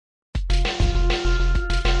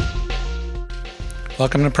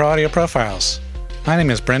Welcome to Pro Audio Profiles. My name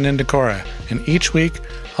is Brendan Decora, and each week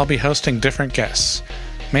I'll be hosting different guests,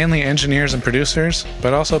 mainly engineers and producers,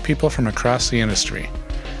 but also people from across the industry.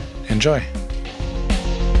 Enjoy.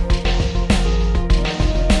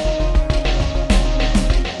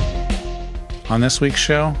 On this week's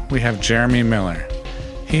show, we have Jeremy Miller.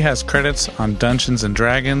 He has credits on Dungeons &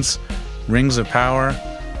 Dragons, Rings of Power,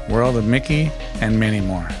 World of Mickey, and many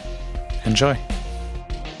more. Enjoy.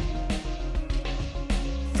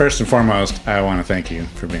 First and foremost, I want to thank you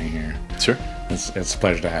for being here. Sure. It's a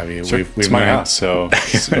pleasure to have you. Sure. It's my house, so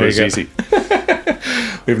it was easy.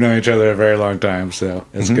 We've known each other a very long time, so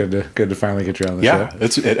it's good to finally get you on the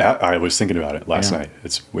show. Yeah, I was thinking about it last night.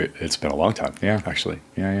 It's been a long time, actually.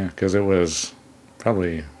 Yeah, because it was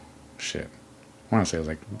probably, I want to say it was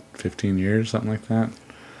like 15 years, something like that.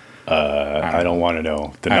 I don't want to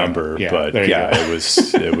know the number, but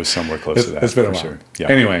it was somewhere close to that. It's been a while. Sure. Yeah.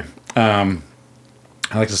 Anyway,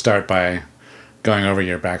 I'd like to start by going over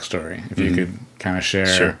your backstory. If you could kind of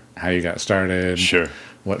share how you got started,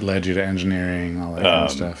 what led you to engineering, all that kind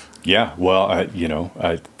of stuff. Yeah, well,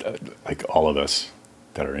 I like all of us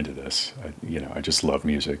that are into this, I just love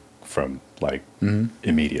music from like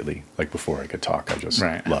immediately, like before I could talk, I just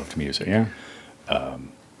loved music. Yeah.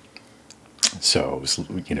 So it was,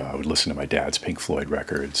 I would listen to my dad's Pink Floyd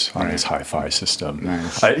records on his hi-fi system.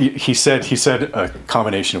 Nice. He said a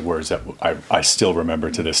combination of words that I still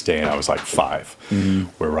remember to this day, and I was like 5.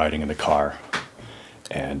 We're riding in the car,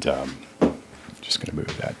 and I'm just going to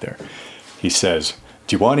move that there. He says,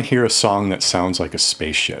 "Do you want to hear a song that sounds like a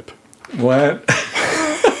spaceship?" What?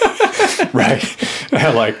 Right? And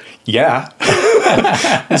I'm like, yeah.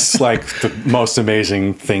 It's like the most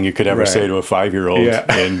amazing thing you could ever say to a 5-year-old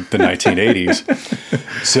in the 1980s.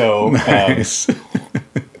 So, nice.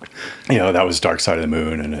 That was Dark Side of the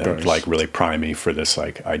Moon, and it like really primed me for this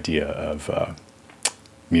like idea of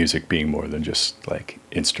music being more than just like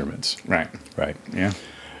instruments. Right. Yeah.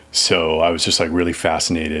 So I was just like really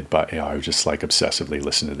fascinated by, I would just like obsessively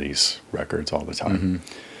listen to these records all the time.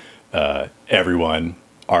 Everyone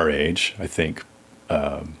our age, I think,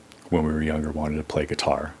 when we were younger, wanted to play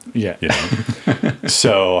guitar. Yeah.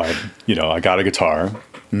 So I got a guitar.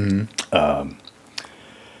 And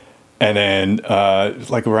then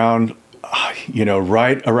like around,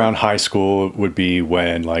 right around high school would be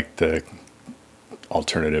when like the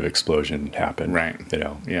alternative explosion happened. Right.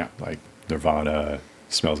 Like Nirvana,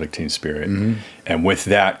 Smells Like Teen Spirit. And with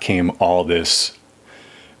that came all this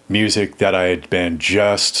music that I had been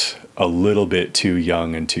just a little bit too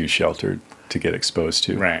young and too sheltered to get exposed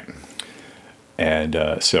to. Right. And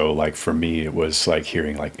so like for me, it was like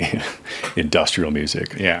hearing like industrial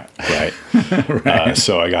music. Yeah. Right. Right.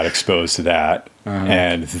 So I got exposed to that.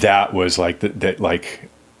 And that was like it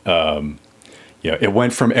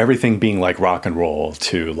went from everything being like rock and roll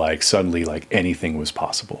to like suddenly like anything was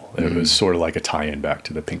possible. It was sort of like a tie-in back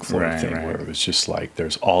to the Pink Floyd thing where it was just like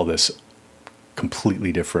there's all this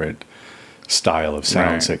completely different style of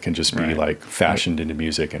sounds that can just be like fashioned into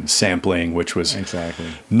music, and sampling, which was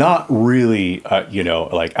not really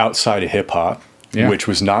like outside of hip hop, which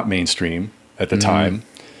was not mainstream at the time.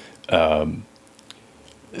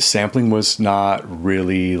 Sampling was not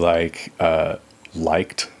really like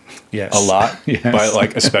liked a lot by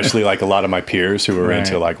like especially like a lot of my peers who were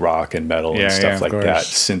into like rock and metal and stuff like that.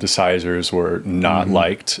 Synthesizers were not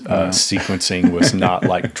liked. Sequencing was not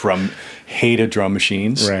like hated drum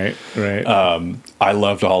machines. Right. I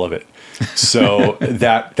loved all of it. So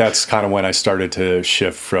that's kind of when I started to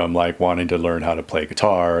shift from like wanting to learn how to play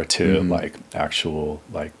guitar to like actual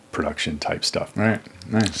like production type stuff. Right.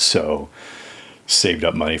 Nice. So saved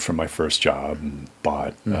up money from my first job and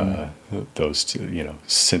bought those two,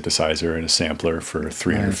 synthesizer and a sampler for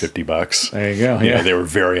 $350. There you go. Yeah. They were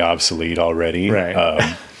very obsolete already.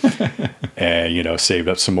 Right. And, saved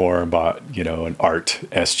up some more and bought, an ART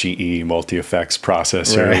SGE multi-effects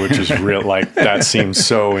processor, which is real. Like that seems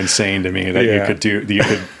so insane to me that you could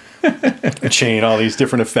chain all these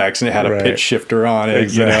different effects, and it had a pitch shifter on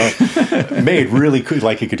it, made really cool.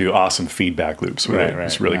 Like you could do awesome feedback loops with it.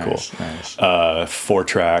 It's really cool. Nice.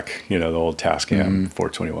 4-track, the old Tascam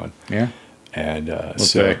 421. Yeah. And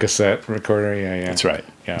with the cassette recorder. Yeah. That's right.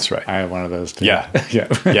 Yeah. That's right. I have one of those too. Yeah.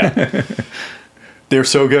 Yeah. They're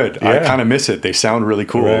so good. I kind of miss it. They sound really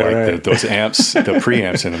cool. Those amps, the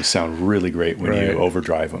preamps in them sound really great when you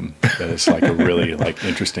overdrive them. It's like a really like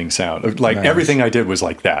interesting sound. Like everything I did was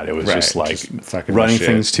like that. It was just like running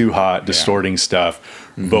things too hot, distorting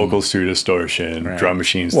stuff, vocals through distortion, drum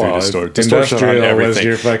machines through distortion. Distortion on everything. Was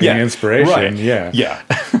your fucking inspiration. Right. Yeah.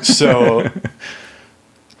 So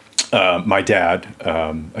my dad,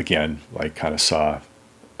 again, like kind of saw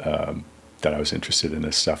that I was interested in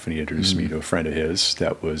this stuff, and he introduced me to a friend of his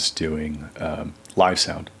that was doing live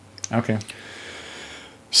sound. Okay.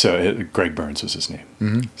 So Greg Burns was his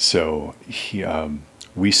name. So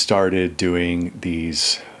we started doing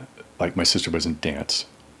these, like my sister was in dance.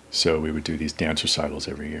 So we would do these dance recitals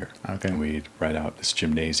every year. Okay. And we'd rent out this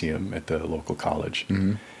gymnasium at the local college.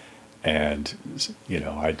 And,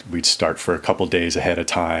 we'd start for a couple days ahead of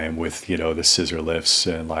time with, the scissor lifts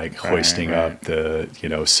and like hoisting up the,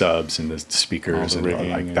 subs and the speakers. And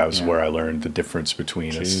like that was where I learned the difference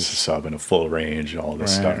between a sub and a full range and all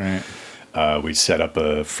this stuff. We'd set up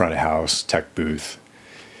a front of house tech booth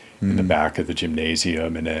in the back of the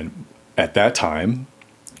gymnasium. And then at that time,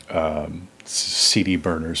 CD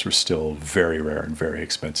burners were still very rare and very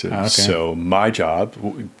expensive. Okay. So my job,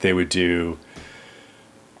 they would do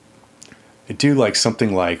like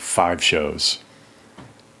something like 5 shows,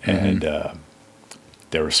 and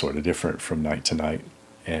they were sort of different from night to night.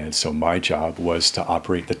 And so my job was to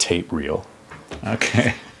operate the tape reel.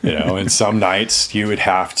 Okay. And some nights you would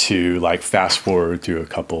have to like fast forward through a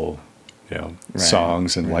couple,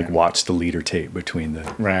 songs and like watch the leader tape between the,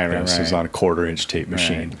 so it was on a 1/4-inch tape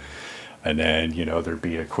machine. And then, there'd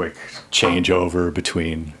be a quick changeover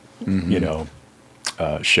between,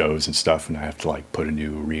 shows and stuff, and I have to like put a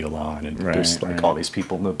new reel on, and there's like all these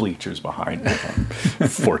people in the bleachers behind me.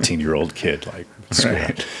 14-year-old kid, like,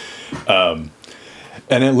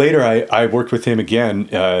 and then later I worked with him again.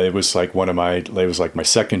 It was like my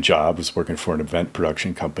second job was working for an event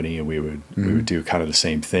production company, and we would do kind of the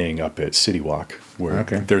same thing up at City Walk, where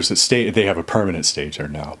there's a stage. They have a permanent stage there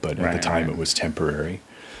now, but at the time it was temporary.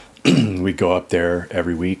 We'd go up there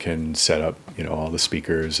every week and set up, all the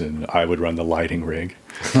speakers, and I would run the lighting rig.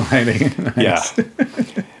 Lighting, nice.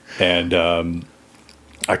 Yeah. And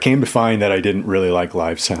I came to find that I didn't really like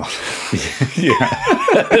live sound.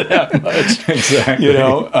 That much. Exactly.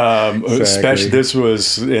 Especially this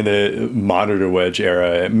was in a monitor wedge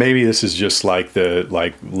era. Maybe this is just like the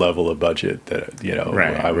level of budget that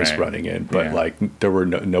I was running in, but like there were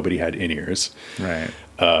nobody had in-ears. Right.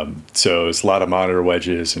 So it's a lot of monitor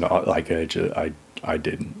wedges, and like I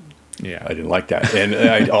didn't. Yeah, I didn't like that, and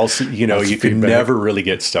I also, you could never really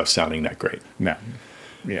get stuff sounding that great. No.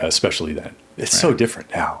 Yeah. Especially then. It's so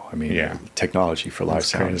different now. I mean, technology for live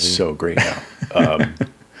sound is so great now.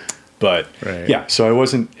 But so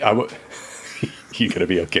you gonna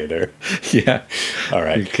be okay there? Yeah. All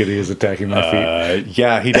right. Your kitty is attacking my feet.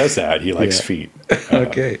 Yeah, he does that. He likes feet.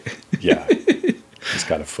 Okay. Yeah. He's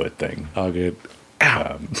got a foot thing. All good.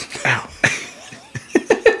 Ow. Ow.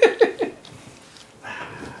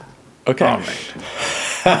 Okay. All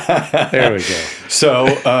right. There we go. So,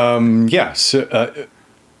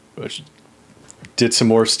 did some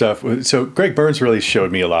more stuff. So Greg Burns really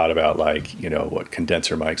showed me a lot about what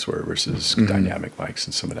condenser mics were versus dynamic mics,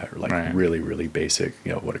 and some of that really, really basic,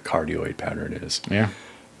 what a cardioid pattern is. Yeah.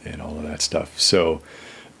 And all of that stuff. So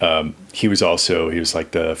he was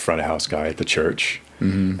like the front of house guy at the church,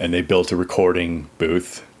 and they built a recording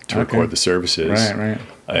booth to record the services. Right.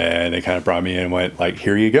 And they kind of brought me in and went like,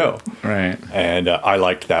 here you go. Right. And I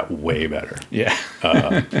liked that way better. Yeah.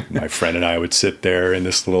 My friend and I would sit there in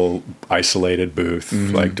this little isolated booth,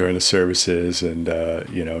 like during the services, and,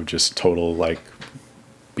 just total like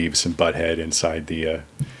Beavis and Butthead inside the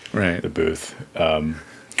booth.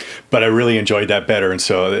 But I really enjoyed that better. And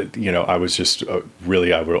so, I was just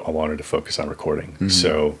really, I wanted to focus on recording.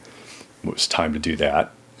 So it was time to do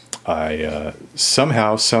that. I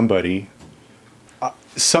somehow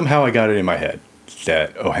I got it in my head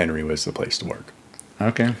that O. Henry was the place to work.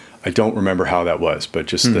 Okay. I don't remember how that was, but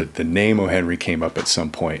just the name O. Henry came up at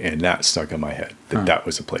some point, and that stuck in my head, that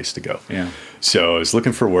was a place to go. Yeah. So I was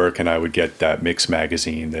looking for work, and I would get that Mix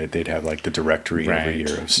magazine that they'd have like the directory every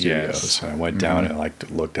year of studios. Yes. And I went down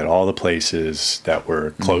and looked at all the places that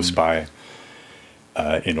were close by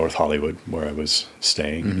in North Hollywood where I was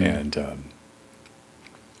staying, and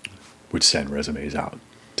would send resumes out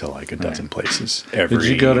to like a dozen places. Did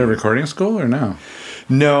you go to recording school or no?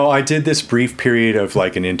 No, I did this brief period of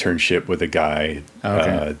like an internship with a guy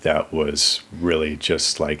that was really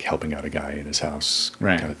just like helping out a guy in his house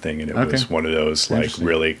kind of thing. And it was one of those like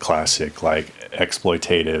really classic, like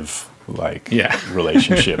exploitative, like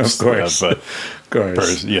relationships. Of course. But,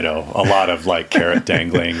 a lot of like carrot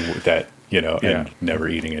dangling that, and never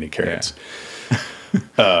eating any carrots. Yeah.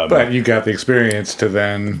 But you got the experience to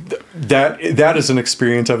then... That is an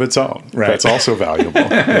experience of its own. Right. That's also valuable.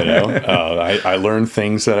 I learned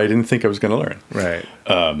things that I didn't think I was going to learn. Right.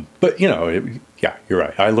 But, you're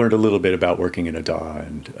right. I learned a little bit about working in a DAW.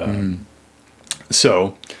 And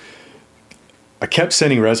so I kept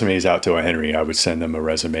sending resumes out to O. Henry. I would send them a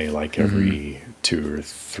resume like every 2 or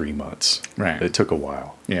 3 months. Right. It took a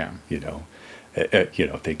while. Yeah.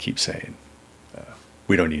 They keep saying,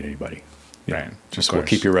 we don't need anybody. Right. Just we'll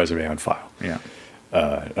keep your resume on file. Yeah.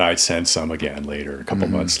 And I'd send some again later, a couple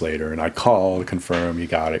months later, and I'd call to confirm you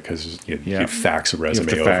got it, because you'd fax a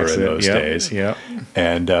resume over in those days. Yep.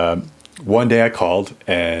 And one day I called,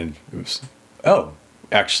 and it was,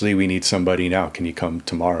 actually, we need somebody now. Can you come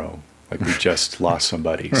tomorrow? Like, we just lost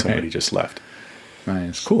somebody. Right. Somebody just left.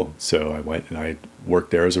 Nice. Cool. So I went and I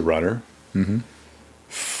worked there as a runner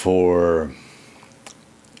for a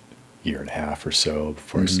year and a half or so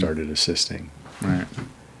before I started assisting. Right.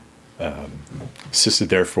 Assisted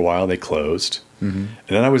there for a while. They closed. And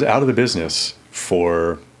then I was out of the business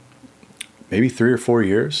for maybe 3 or 4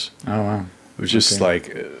 years. Oh, wow. It was just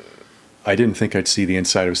like, I didn't think I'd see the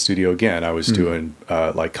inside of a studio again. I was doing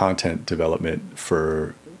like content development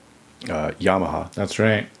for Yamaha. That's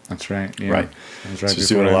right. Yeah. Right. That's right. So I was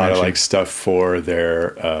doing a lot of like stuff for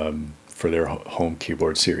their home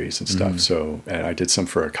keyboard series and stuff. So, and I did some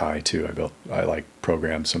for Akai too. I like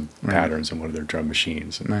programmed some patterns on one of their drum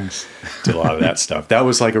machines. And Nice. did a lot of that stuff. That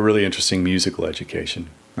was like a really interesting musical education.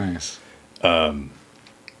 Nice.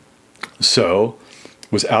 So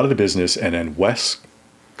was out of the business, and then Wes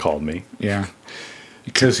called me. Yeah.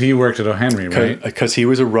 Because he worked at O'Henry, right? Because he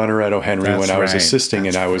was a runner at O'Henry That's when I was right. assisting,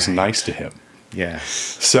 That's and I was right. nice to him. Yes.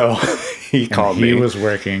 So he called me. He was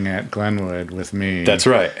working at Glenwood with me. That's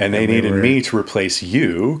right. And they needed me to replace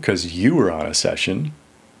you because you were on a session.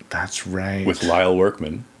 That's right. With Lyle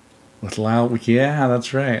Workman. With Lyle, yeah,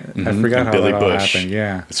 that's right. I forgot how Billy that all Bush. happened.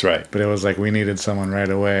 Yeah, that's right. But it was like we needed someone right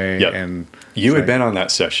away. Yep. And you had been on that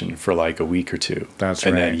session for like a week or two. That's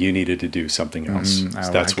and right. And then you needed to do something else.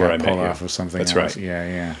 So that's I where I met you. off of something that's else. right.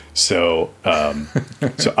 Yeah. So,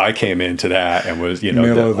 so I came into that and was,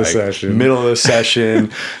 middle of the session. Middle of the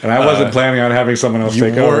session. And I wasn't planning on having someone else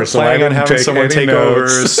take over. You weren't planning on having someone take over,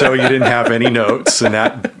 notes. so you didn't have any notes, and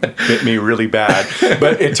that bit me really bad.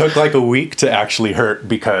 But it took like a week to actually hurt,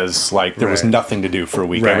 because like there was nothing to do for a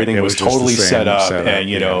week. Right. Everything was totally set up, and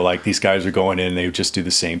you know, like these guys are going in and they would just do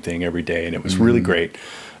the same thing every day, and it was really great.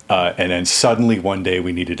 And then suddenly one day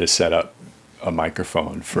we needed to set up a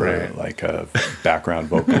microphone for like a background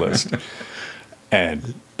vocalist.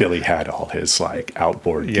 And Billy had all his like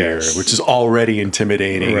outboard gear, which is already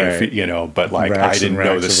intimidating, if, but like I didn't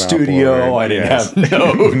know the studio. I didn't have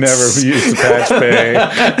notes. Never used the patch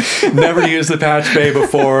bay. Never used the patch bay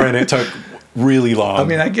before, and it took really long. I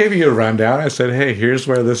mean, I gave you a rundown. I said, hey, here's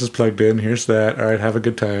where this is plugged in. Here's that. All right, have a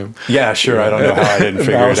good time. Yeah, sure. Yeah. I don't know how I didn't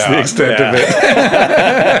figure it out. The extent of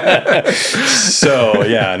it. So,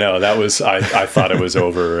 yeah, no, that was, I thought it was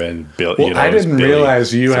over, and Bill, well, I didn't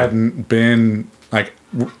realize you hadn't been, like,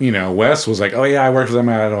 Wes was like, oh, yeah, I worked with them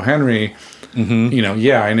at O'Henry. I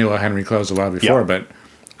knew O'Henry closed a while before, but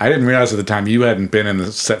I didn't realize at the time you hadn't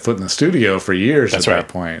been set foot in the studio for years. That's at that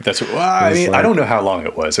point. That's well, I mean, I don't know how long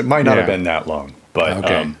it was. It might not have been that long, but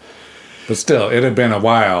but still, it had been a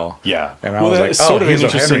while. Yeah, and I was like, sort of an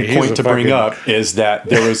interesting point to bring up is that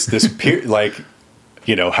there was this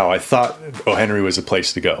how I thought O'Henry was a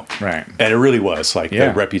place to go, right? And it really was. Like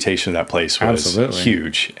the reputation of that place was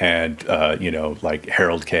huge, and like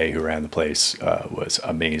Harold Kay, who ran the place, was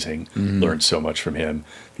amazing. Learned so much from him.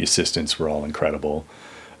 The assistants were all incredible.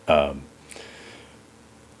 The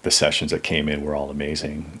sessions that came in were all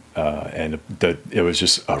amazing, and it was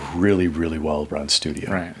just a really, really well run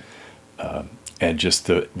studio, right? And just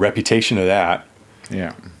the reputation of that,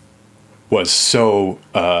 was so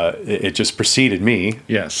it just preceded me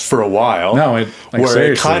for a while. No,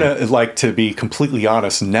 it kind of, like, to be completely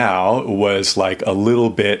honest now, was like a little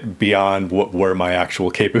bit beyond where my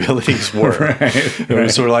actual capabilities were. It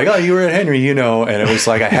was sort of like, oh, you were at Henry, and it was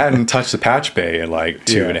like I hadn't touched the patch bay in like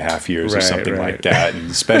 2.5 years or something like that,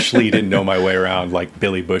 and especially didn't know my way around like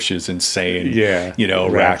Billy Bush's insane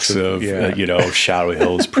racks of Shadow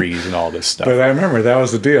Hills pre's and all this stuff. But I remember that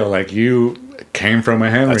was the deal. Like, you came from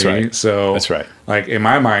O'Henry, so that's right. Like, in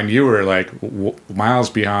my mind, you were like miles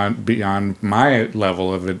beyond my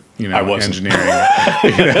level of I wasn't. engineering.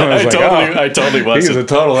 I totally wasn't. He's a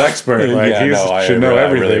total expert. Like, should know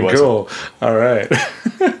everything. Really cool. All right.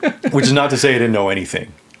 Which is not to say I didn't know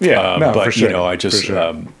anything. Yeah, but for sure. I just sure.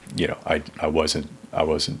 I wasn't.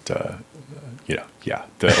 The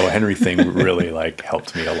O'Henry thing really like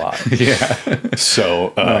helped me a lot. Yeah.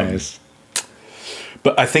 So nice.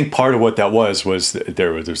 But I think part of what that was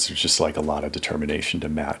there's just like a lot of determination to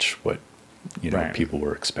match what people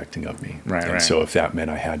were expecting of me. Right. So if that meant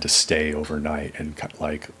I had to stay overnight and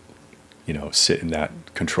sit in that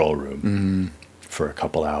control room for a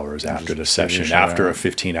couple hours after the session, after a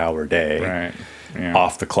 15-hour day, right.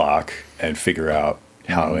 off the clock, and figure out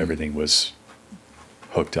how everything was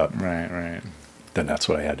hooked up, Right. then that's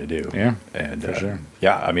what I had to do. Yeah, and for sure.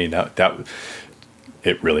 Yeah, I mean that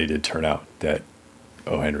it really did turn out that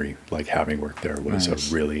O. Henry, like having worked there, was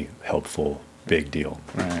Nice. a really helpful big deal.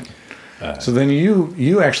 Right. So then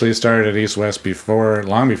you actually started at East West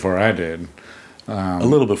long before I did. A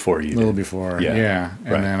little before you. A little did. before, Yeah. yeah.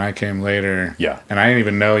 And Right. then I came later. Yeah. And I didn't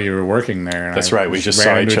even know you were working there. And That's right. We just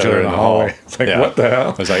ran saw into each other in the hall. It's like, Yeah. what the hell?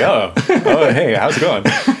 I was like, oh, hey, how's it going?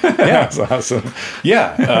 Yeah, that's awesome.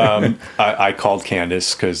 Yeah. I called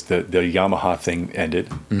Candace because the Yamaha thing ended.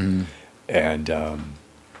 Mm-hmm. And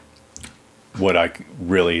what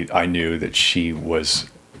I knew that she was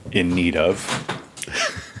in need of,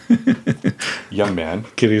 young man.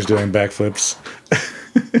 Kitty's doing backflips.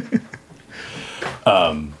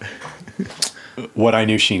 What I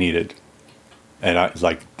knew she needed, and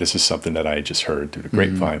this is something that I had just heard through the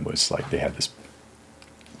grapevine, was like they had this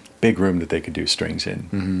big room that they could do strings in,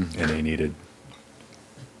 and they needed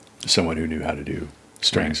someone who knew how to do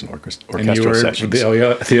strings and orchestral And you were sessions.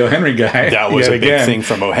 the O. Henry guy. That was yet a big again. thing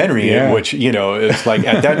from O. Henry, Yeah. which, it's like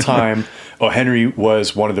at that time, O. Henry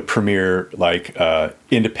was one of the premier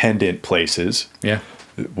independent places. Yeah.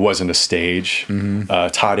 It wasn't a stage.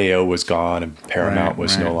 Tadeo was gone, and Paramount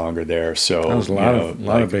was no longer there. So That was a lot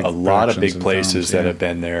of big a lot of big productions and places films, that yeah. have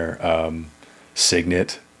been there.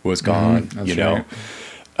 Signet was gone. That's right.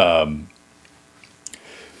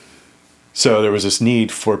 So there was this need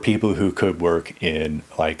for people who could work in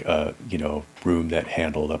like a room that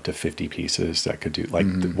handled up to 50 pieces, that could do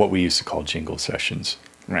what we used to call jingle sessions.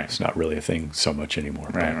 Right. It's not really a thing so much anymore.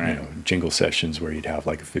 Right. But, jingle sessions where you'd have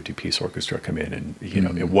like a 50-piece orchestra come in, and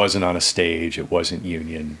it wasn't on a stage, it wasn't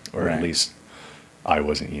union, or Right. at least I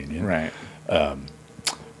wasn't union. Right.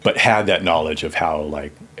 But had that knowledge of how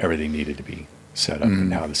like everything needed to be set up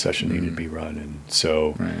and how the session needed to be run. And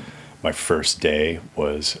so my first day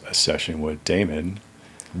was a session with Damon.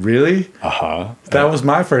 Really? That was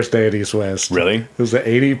my first day at East West. Really? It was the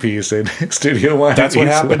 80 piece in Studio One. That's what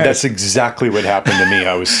East happened. West. That's exactly what happened to me.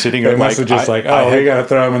 I was sitting They there must have just we got to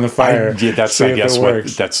throw him in the fire. That's see I if guess it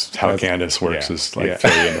works. that's how Candace works, is like yeah. throw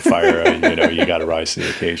you in the fire, and you got to rise to the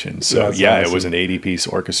occasion. So That's it awesome. was an 80-piece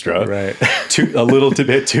orchestra, Right. a little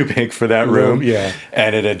bit too big for that room, Yeah.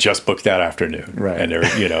 and it had just booked that afternoon, Right. And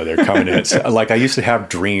they're coming in. It's like I used to have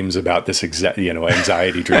dreams about this exact,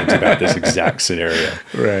 anxiety dreams about this exact scenario,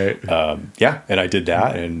 Right. and I did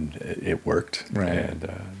that, and it worked, Right. and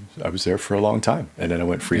I was there for a long time, and then I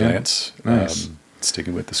went freelance, Nice.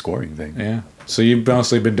 sticking with the scoring thing. Yeah. So you've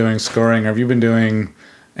mostly been doing scoring. Have you been doing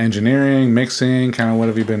engineering, mixing? Kind of what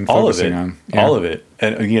have you been All of focusing it, on? all of it,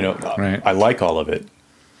 and Right. I like all of it.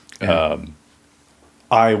 Yeah.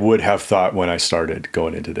 I would have thought when I started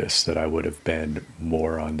going into this that I would have been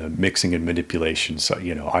more on the mixing and manipulation side.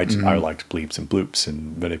 I liked bleeps and bloops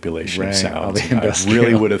and manipulation of Right, all sounds. the And I industrial.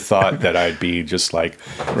 really would have thought that I'd be just like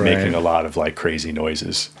making Right. a lot of like crazy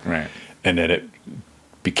noises. Right. And then it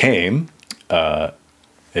became,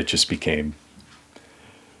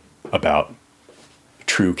 about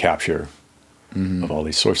true capture of all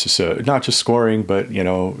these sources. So not just scoring, but,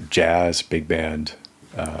 jazz, big band,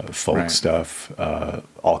 folk Right. stuff,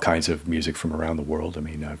 all kinds of music from around the world. I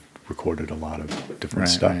mean, I've recorded a lot of different Right.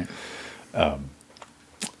 stuff. Right.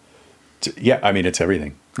 It's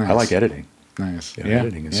everything. I Nice. like editing. Nice. Yeah, Yeah.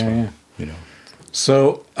 editing is yeah, fun. yeah.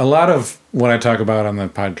 So a lot of what I talk about on the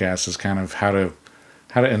podcast is kind of how to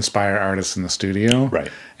inspire artists in the studio. Right.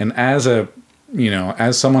 And as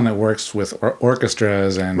as someone that works with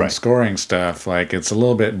orchestras and Right. scoring stuff, like it's a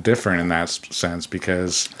little bit different in that sense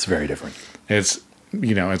because It's very different. it's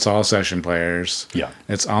it's all session players. Yeah.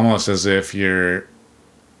 It's almost as if you're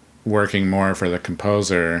working more for the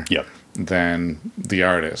composer Yep. than the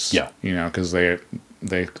artist. Yeah. Because they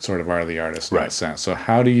sort of are the artist in Right. that sense. So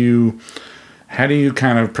how do you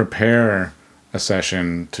kind of prepare a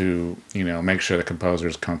session to make sure the composer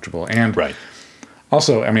is comfortable? And Right.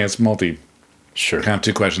 also, I mean, it's Sure. kind of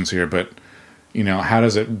two questions here, but how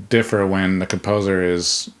does it differ when the composer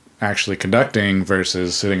is actually conducting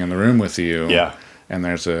versus sitting in the room with you? Yeah. And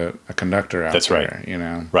there's a conductor out That's there,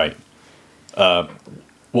 right. Right.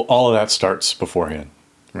 Well, all of that starts beforehand.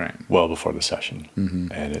 Right. Well before the session,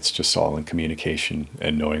 and it's just all in communication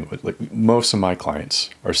and knowing what. Like most of my clients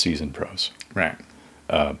are seasoned pros. Right.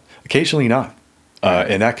 Occasionally not,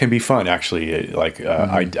 and that can be fun. Actually,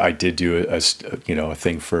 I did do a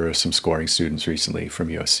thing for some scoring students recently from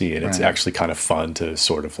USC, and it's Right. actually kind of fun to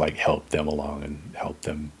sort of like help them along and help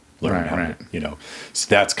them learn Right, how right. to. So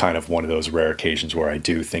that's kind of one of those rare occasions where I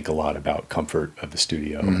do think a lot about comfort of the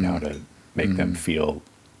studio and how to make them feel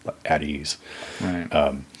at ease. Right.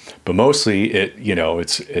 But mostly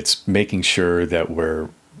it's making sure that we're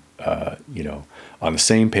on the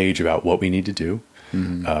same page about what we need to do,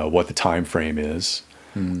 what the time frame is,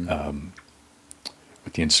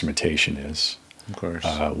 what the instrumentation is, of course,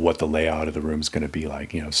 what the layout of the room is going to be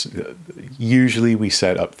like. Usually we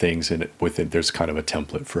set up things within. There's kind of a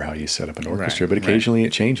template for how you set up an orchestra, but occasionally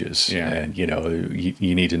it changes. Yeah. And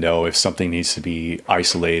you need to know if something needs to be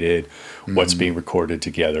isolated, what's being recorded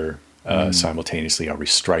together simultaneously. Are we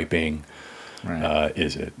striping? Right.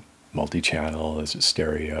 Is it multi-channel? Is it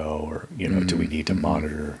stereo? Or do we need to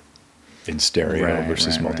monitor in stereo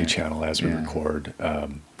versus multi-channel as we record?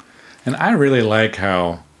 And I really like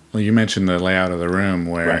how, well, you mentioned the layout of the room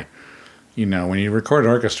where, when you record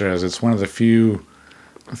orchestras, it's one of the few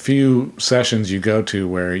sessions you go to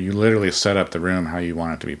where you literally set up the room how you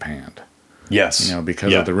want it to be panned. Yes.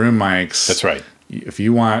 Because of the room mics. That's right. If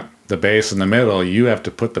you want the bass in the middle, you have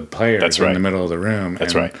to put the players in the middle of the room.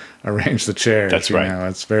 That's and right. Arrange the chairs. That's right.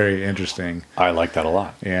 It's very interesting. I like that a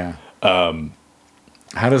lot. Yeah.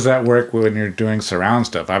 How does that work when you're doing surround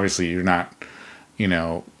stuff? Obviously, you're not,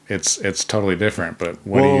 it's totally different. But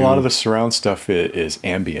a lot of the surround stuff is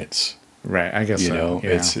ambience. Right. I guess so. Yeah.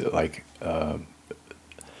 It's like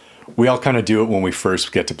we all kind of do it when we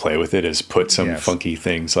first get to play with it. Is put some funky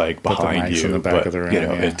things like behind you, in the back of the room,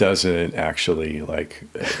 it doesn't actually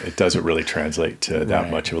it doesn't really translate to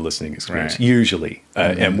that much of a listening experience usually.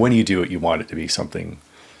 And when you do it, you want it to be something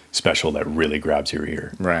special that really grabs your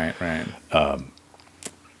ear. Right.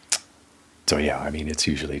 So it's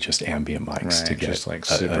usually just ambient mics to get just like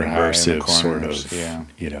an super high in the immersive sort corners.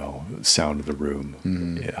 of sound of the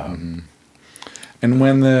room. And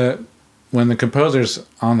when the composer's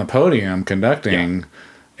on the podium conducting,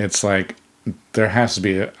 it's like there has to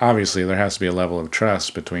be a level of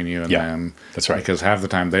trust between you and them. That's right. Because half the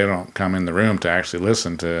time they don't come in the room to actually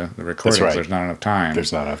listen to the recordings. That's right. There's not enough time.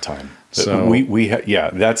 There's not enough time. So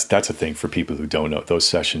that's a thing for people who don't know. Those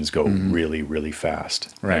sessions go really, really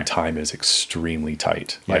fast. Right. And time is extremely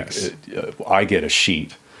tight. Yes. I get a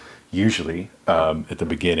sheet usually at the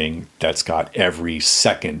beginning that's got every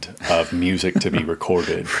second of music to be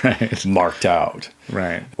recorded marked out.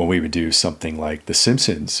 Right. When we would do something like The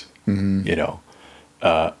Simpsons, a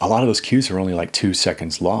lot of those cues are only like 2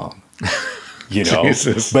 seconds long.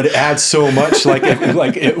 Jesus. But it adds so much.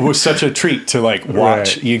 It was such a treat to watch.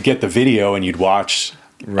 Right. You'd get the video and you'd watch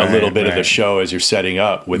a little bit of the show as you're setting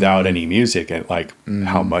up without any music, and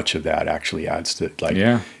how much of that actually adds to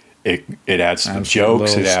it adds to the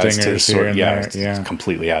jokes. It adds to the sort. It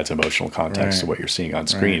completely adds emotional context to what you're seeing on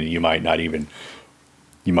screen, and you might not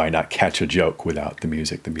catch a joke without the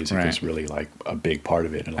music. The music is really a big part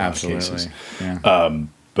of it in a lot of cases. Yeah.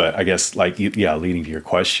 But I guess leading to your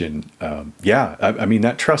question,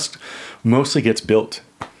 that trust mostly gets built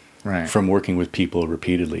from working with people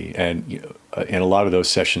repeatedly, and in a lot of those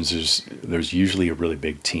sessions, there's usually a really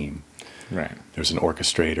big team. Right. There's an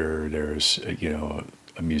orchestrator. There's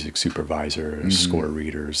a music supervisor, score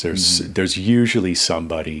readers. There's usually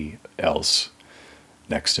somebody else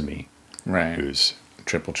next to me, who's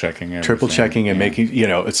triple checking and making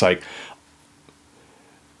it's like.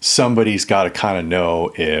 Somebody's got to kind of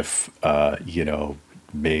know if,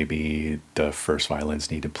 maybe the first violins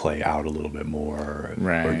need to play out a little bit more.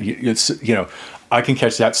 Or I can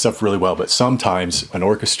catch that stuff really well, but sometimes an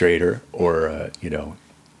orchestrator or,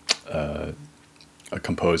 a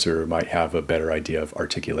composer might have a better idea of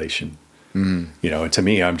articulation. And to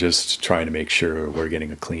me, I'm just trying to make sure we're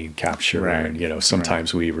getting a clean capture. And,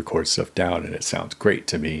 sometimes we record stuff down and it sounds great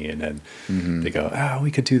to me. And then they go, we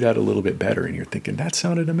could do that a little bit better. And you're thinking, that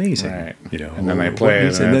sounded amazing. And then they play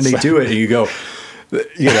it. And then they do it and you go, What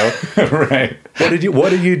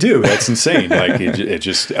did you do? That's insane. It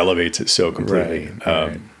just elevates it so completely.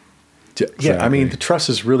 Exactly. The trust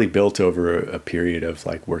is really built over a period of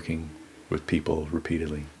working with people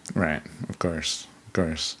repeatedly. Right. Of course.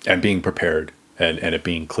 And being prepared and it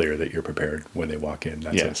being clear that you're prepared when they walk in.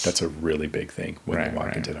 That's a really big thing when they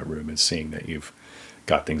walk into that room, is seeing that you've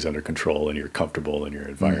got things under control and you're comfortable in your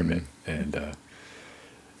environment. And,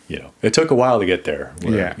 it took a while to get there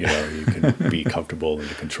where, you can be comfortable in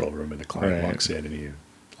the control room and the client walks in and you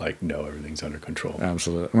know everything's under control.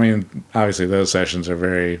 Absolutely. Obviously those sessions are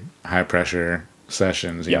very high pressure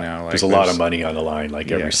sessions, there's a lot of money on the line.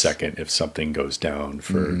 Every second, if something goes down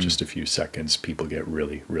for just a few seconds, people get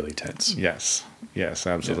really, really tense. Yes,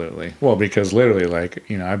 absolutely. Yeah. Well, because literally,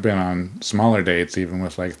 I've been on smaller dates, even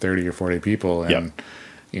with 30 or 40 people, and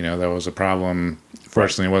there was a problem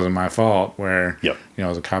fortunately it wasn't my fault where, Yep. you know, it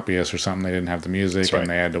was a copyist or something, they didn't have the music That's right. and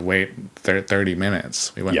they had to wait 30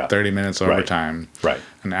 minutes. We went 30 minutes overtime. Right.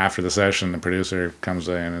 And after the session, the producer comes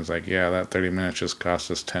in and is like, yeah, that 30 minutes just cost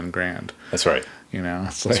us $10,000. That's right. You know,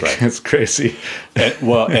 it's like, right. it's crazy. And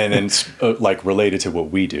then like related to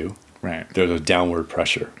what we do, Right. there's a downward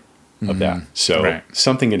pressure of that. So Right.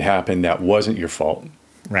 something can happen that wasn't your fault,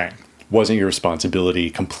 Right. wasn't your responsibility,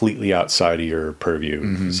 completely outside of your purview.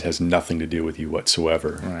 This has nothing to do with you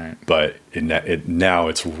whatsoever. Right. But now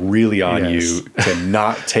it's really on you to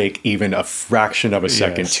not take even a fraction of a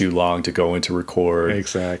second too long to go into record,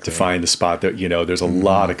 Exactly. to find the spot that, you know, there's a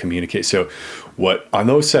lot of communication. So on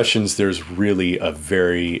those sessions, there's really a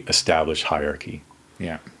very established hierarchy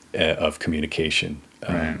Yeah. of communication.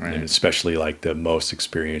 Right. And especially like the most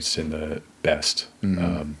experienced and the best.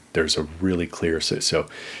 There's a really clear so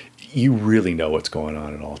you really know what's going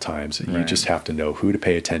on at all times. You just have to know who to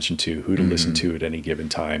pay attention to, who to listen to at any given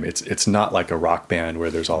time. It's not like a rock band where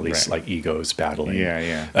there's all these like egos battling.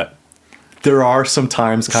 Yeah. There are some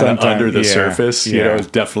times kind of under the surface, you know,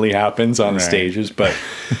 it definitely happens on the stages, but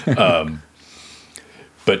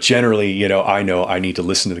but generally, you know I need to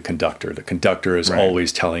listen to the conductor. The conductor is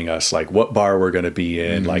always telling us like what bar we're going to be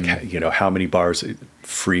in, like, you know, how many bars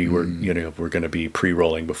free we're going to be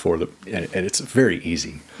pre-rolling before and it's very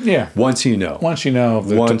easy. Yeah. Once you know Once you know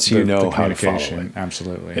the how to follow it.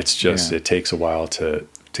 Absolutely. It's just it takes a while to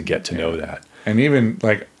get to know that. And even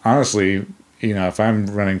like honestly, you know, if I'm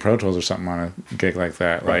running Pro Tools or something on a gig like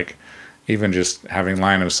that, like even just having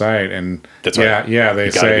line of sight and that's right. They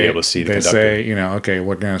you say gotta be able to see the conductor. Say, you know, okay,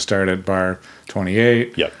 we're going to start at bar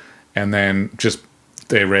 28. Yep. And then just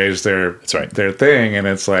they raise their their thing, and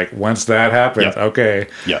it's like once that happens, okay.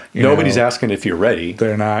 Yeah. Nobody's asking if you're ready.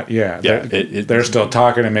 They're not. Yeah. Yeah. They're still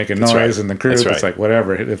talking and making noise, and the crew. It's like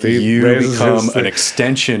whatever. If you become an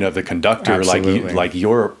extension of the conductor, Absolutely. like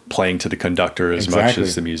you're playing to the conductor as much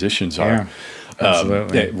as the musicians are. Yeah.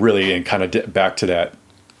 Absolutely. Really, and kind of back to that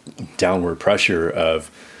downward pressure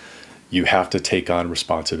of you have to take on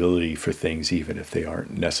responsibility for things even if they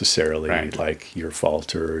aren't necessarily like your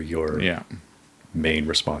fault or your main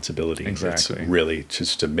responsibility. Exactly. It's really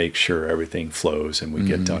just to make sure everything flows and we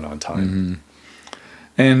get done on time.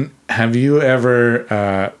 And have you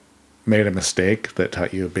ever made a mistake that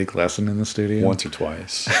taught you a big lesson in the studio? Once or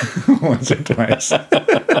twice. Once or twice.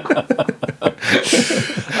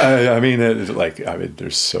 I mean,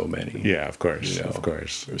 there's so many. Yeah, of course. You know, of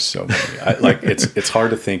course. There's so many. It's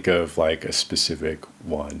hard to think of like a specific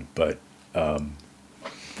one, but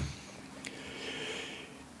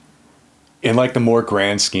in like the more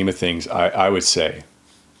grand scheme of things, I would say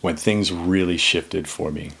when things really shifted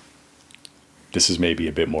for me, this is maybe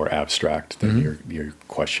a bit more abstract than your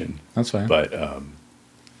question. That's fine. But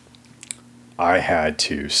I had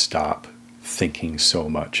to stop thinking so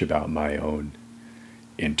much about my own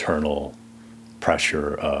internal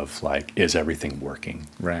pressure of like, is everything working?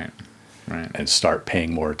 Right. And start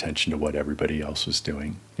paying more attention to what everybody else was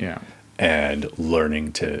doing. Yeah. And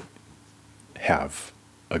learning to have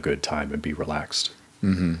a good time and be relaxed.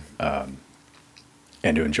 And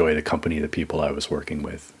to enjoy the company of the people I was working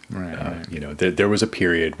with. Right. You know, there was a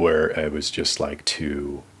period where I was just like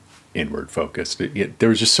too inward focused. There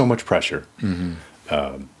was just so much pressure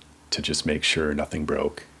to just make sure nothing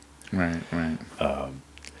broke. Right.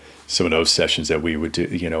 Some of those sessions that we would do,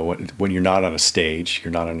 you know, when you're not on a stage,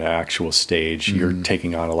 you're not on an actual stage, you're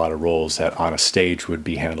taking on a lot of roles that on a stage would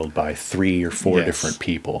be handled by 3 or 4 different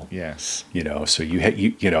people. Yes. You know, so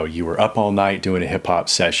you were up all night doing a hip hop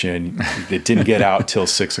session. It didn't get out till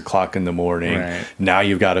 6 o'clock in the morning. Right. Now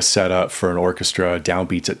you've got to set up for an orchestra,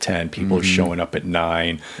 downbeats at 10, people are showing up at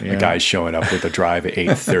 9, a guy's showing up with a drive at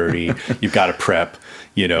 8:30. You've got to prep,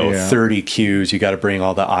 30 cues. You got to bring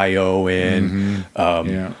all the IO in.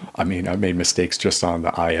 I mean, I made mistakes just on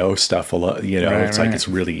the IO stuff a lot. Like it's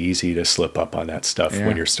really easy to slip up on that stuff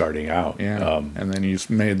when you're starting out. Yeah. And then you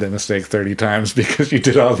made the mistake 30 times because you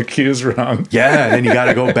did all the cues wrong. Yeah, and then you got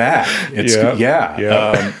to go back.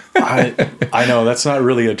 I know that's not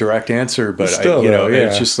really a direct answer, but still,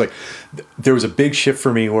 it's just like there was a big shift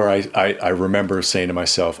for me where I remember saying to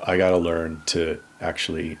myself, I got to learn to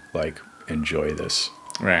actually like enjoy this.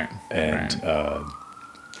 Right. And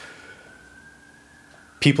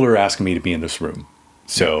people are asking me to be in this room.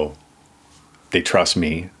 So they trust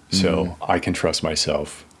me. So I can trust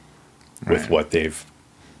myself with what they've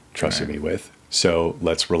trusted me with. So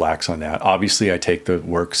let's relax on that. Obviously, I take the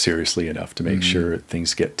work seriously enough to make sure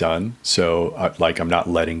things get done. So I'm not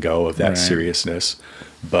letting go of that seriousness,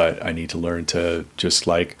 but I need to learn to just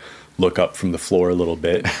like look up from the floor a little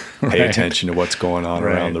bit, pay attention to what's going on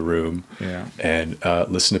around the room, and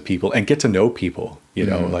listen to people and get to know people. You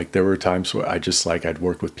know, like there were times where I'd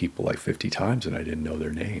worked with people like 50 times and I didn't know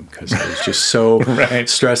their name because I was just so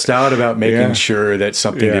stressed out about making sure that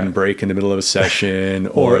something didn't break in the middle of a session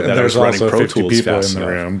or that I was running Pro Tools people fast in the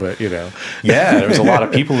enough. room, but you know, there was a lot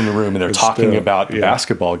of people in the room and they're talking still, about the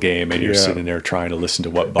basketball game and you're sitting there trying to listen to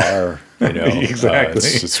what bar, you know, exactly.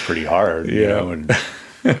 It's pretty hard, you know, and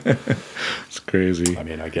it's crazy. I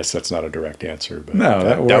mean, I guess that's not a direct answer, but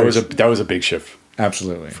no, that was a big shift.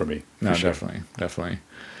 Absolutely. For me. No, definitely.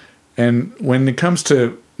 And when it comes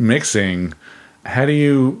to mixing, how do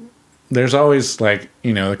you, there's always like,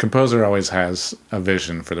 you know, the composer always has a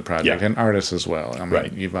vision for the project and artists as well. I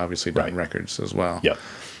mean, you've obviously done records as well. Yep.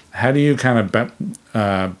 How do you kind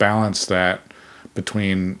of balance that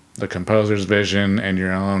between the composer's vision and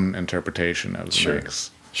your own interpretation of the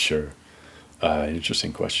mix? Sure.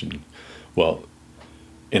 Interesting question. Well,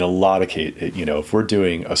 in a lot of cases, you know, if we're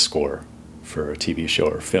doing a score for a TV show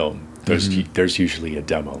or film, there's usually a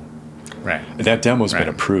demo. Right. And that demo's been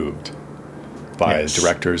approved by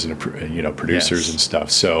directors and, you know, producers and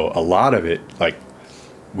stuff. So a lot of it, like,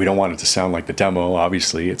 we don't want it to sound like the demo,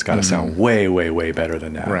 obviously. It's got to sound way, way, way better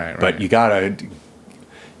than that. Right. But you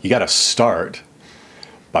gotta start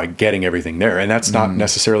by getting everything there. And that's not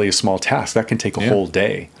necessarily a small task. That can take a whole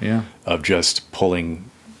day of just pulling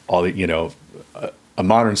all the, you know, a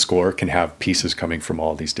modern score can have pieces coming from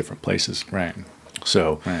all these different places. Right.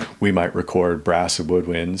 So we might record brass and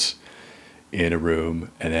woodwinds in a room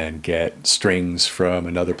and then get strings from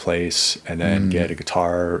another place and then get a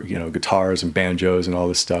guitar, you know, guitars and banjos and all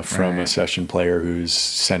this stuff from a session player who's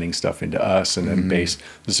sending stuff into us, and then bass.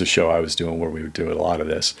 This is a show I was doing where we would do a lot of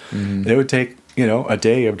this. It would take, you know, a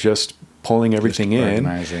day of just pulling everything in.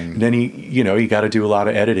 And then you got to do a lot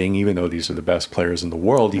of editing, even though these are the best players in the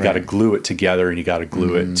world. You got to glue it together, and you got to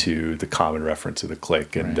glue it to the common reference of the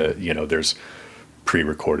click. And you know, there's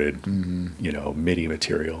pre-recorded, you know, MIDI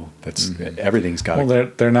material. That's everything's got.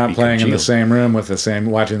 Well, they're not playing in the same room with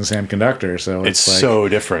watching the same conductor, so it's like so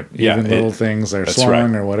different. Even little things are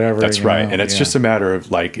swung or whatever. That's right, and it's just a matter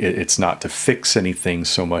of like it's not to fix anything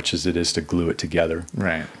so much as it is to glue it together.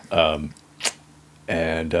 Right.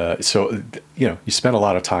 And so, you know, you spend a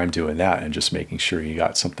lot of time doing that and just making sure you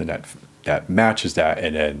got something that matches that.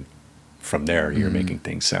 And then from there, you're making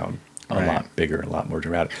things sound a lot bigger and a lot more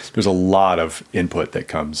dramatic. There's a lot of input that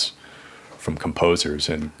comes from composers,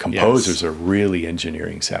 and composers are really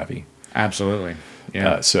engineering savvy. Absolutely.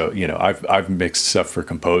 Yeah. So, you know, I've mixed stuff for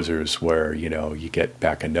composers where, you know, you get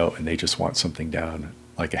back a note and they just want something down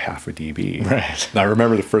like a half a dB. Right. And I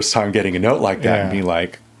remember the first time getting a note like that and being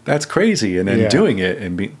like, that's crazy. And then doing it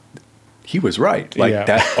and he was right. Like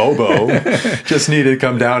that oboe just needed to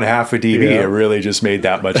come down half a dB. It really just made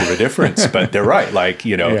that much of a difference. But they're right. Like,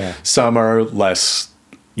 you know, some are less,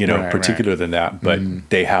 you know, particular than that, but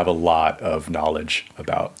they have a lot of knowledge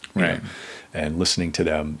about, you know, and listening to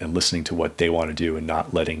them and listening to what they want to do and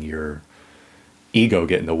not letting your ego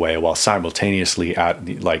get in the way, while simultaneously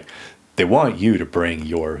they want you to bring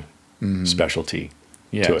your specialty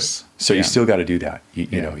to it. So you still got to do that.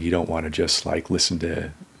 You know, you don't want to just like listen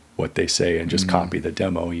to what they say and just copy the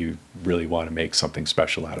demo. You really want to make something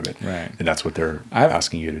special out of it. Right. And that's what they're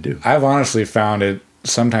asking you to do. I've honestly found it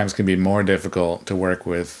sometimes can be more difficult to work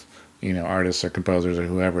with, you know, artists or composers or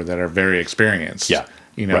whoever that are very experienced. Yeah.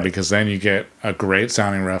 You know, because then you get a great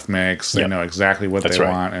sounding rough mix. They know exactly what they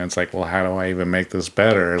want. And it's like, well, how do I even make this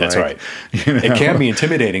better? That's right. You know? It can be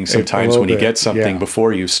intimidating sometimes when you get something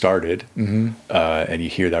before you started and you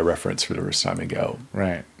hear that reference for the first time and go,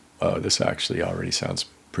 oh, this actually already sounds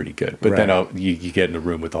pretty good. But then you get in a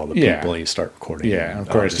room with all the people and you start recording. Yeah, of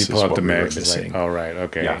course, you pull up the mix. It's like, oh, right,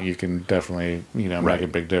 okay. You can definitely, you know, make a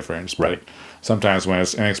big difference. But sometimes when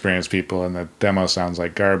it's inexperienced people and the demo sounds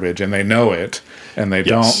like garbage and they know it and they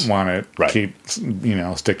don't want to keep, you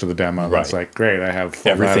know, stick to the demo. It's like, great, I have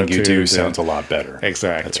full everything you do sounds a lot better.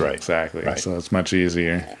 Exactly. That's right. Exactly. Right. So it's much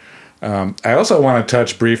easier. I also want to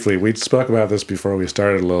touch briefly, we spoke about this before we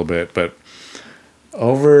started a little bit, but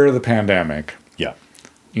over the pandemic,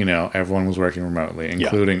 you know, everyone was working remotely,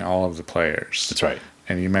 including all of the players. That's right.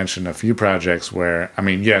 And you mentioned a few projects where, I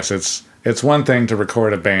mean, yes, it's one thing to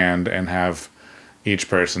record a band and have each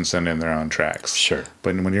person send in their own tracks. Sure.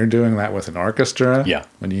 But when you're doing that with an orchestra,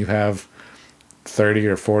 when you have 30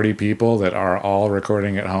 or 40 people that are all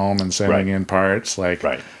recording at home and sending in parts, like,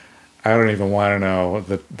 I don't even want to know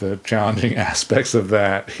the challenging aspects of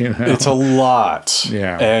that, you know. It's a lot.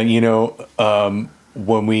 Yeah. And, you know,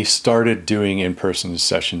 when we started doing in-person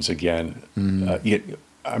sessions again,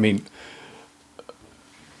 I mean,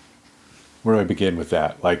 where do I begin with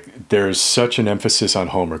that? Like, there's such an emphasis on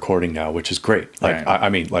home recording now, which is great. Like, I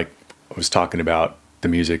mean, like I was talking about the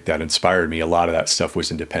music that inspired me. A lot of that stuff was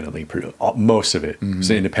independently produced. Most of it was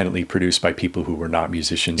independently produced by people who were not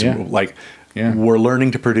musicians. Like, were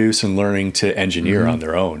learning to produce and learning to engineer on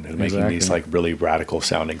their own and making these like really radical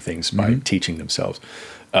sounding things by teaching themselves.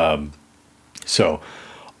 So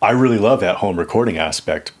I really love that home recording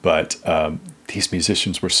aspect, but these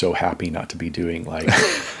musicians were so happy not to be doing like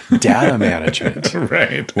data management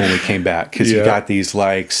when we came back, because you got these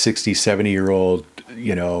like 60, 70-year-old,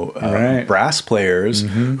 you know, brass players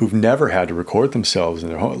who've never had to record themselves in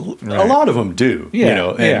their home. A lot of them do, you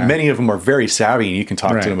know, and many of them are very savvy, and you can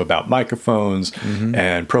talk to them about microphones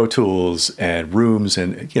and Pro Tools and rooms,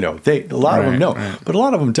 and, you know, a lot of them know, but a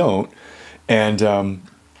lot of them don't. And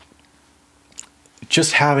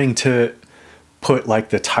just having to put like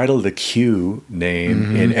the title of the cue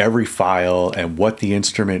name in every file and what the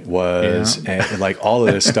instrument was and like all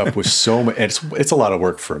of this stuff was so much. It's a lot of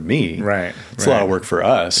work for me. It's a lot of work for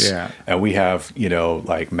us. And we have, you know,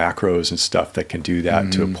 like macros and stuff that can do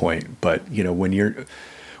that to a point. But, you know,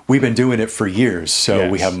 we've been doing it for years, so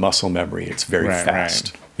we have muscle memory. It's very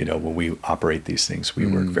fast. You know, when we operate these things, we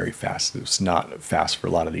work very fast. It's not fast for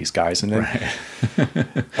a lot of these guys. And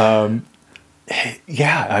then,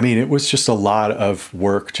 yeah, I mean, it was just a lot of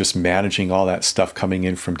work just managing all that stuff coming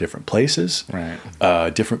in from different places,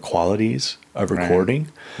 different qualities of recording.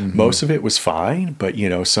 Most of it was fine, but, you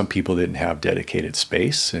know, some people didn't have dedicated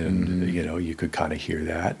space, and, you know, you could kind of hear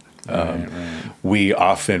that. We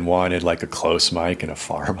often wanted like a close mic and a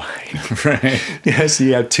far mic. Yes,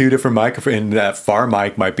 you had two different microphones, and that far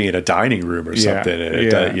mic might be in a dining room or something.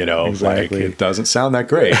 And you know, like it doesn't sound that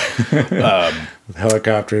great.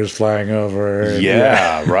 Helicopters flying over. And,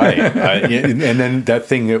 and then that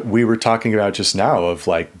thing that we were talking about just now of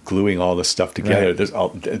like gluing all this stuff together.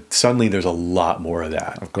 Suddenly there's a lot more of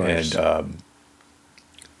that. Of course. And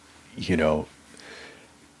you know,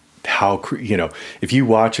 you know, if you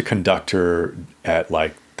watch a conductor at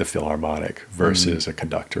like the Philharmonic versus a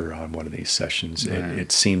conductor on one of these sessions,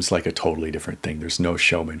 it seems like a totally different thing. There's no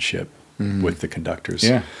showmanship with the conductors.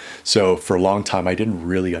 So for a long time, I didn't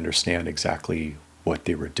really understand exactly what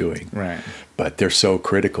they were doing. But they're so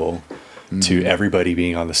critical to everybody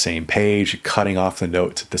being on the same page, cutting off the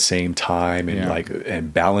notes at the same time, and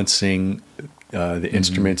and balancing the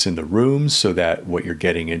instruments in the rooms so that what you're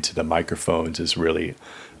getting into the microphones is really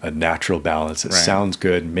a natural balance. It sounds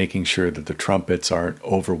good, making sure that the trumpets aren't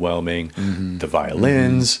overwhelming the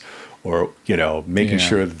violins, or, you know, making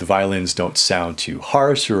sure that the violins don't sound too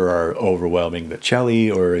harsh or are overwhelming the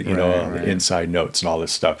cello, or, you know, the inside notes and all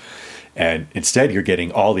this stuff. And instead, you're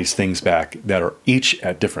getting all these things back that are each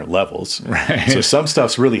at different levels. So some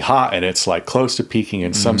stuff's really hot and it's like close to peaking,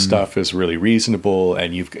 and some stuff is really reasonable,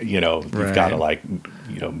 and you've got to like,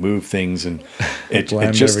 you know, move things, and it's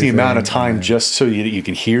just the amount of time just so you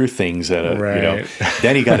can hear things that you know.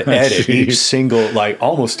 Then you got to edit each single, like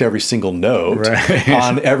almost every single note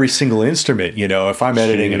on every single instrument. You know, if I'm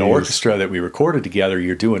editing an orchestra that we recorded together,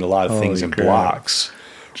 you're doing a lot of things in blocks.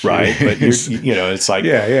 Right. But you know, it's like,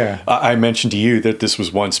 I mentioned to you that this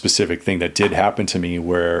was one specific thing that did happen to me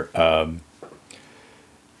where,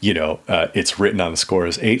 you know, it's written on the score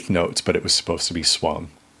as eighth notes, but it was supposed to be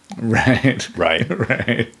swung. Right.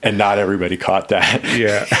 And not everybody caught that.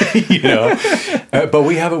 You know, but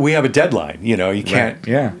we have a deadline. You know, you can't.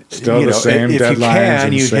 Still the same. If you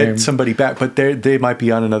can, you hit somebody back, but they might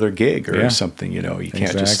be on another gig or something. You know, you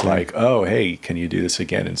can't just like, oh, hey, can you do this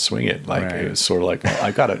again and swing it? Like it was sort of like, well,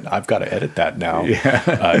 I've got to edit that now.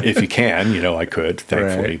 If you can, you know, I could,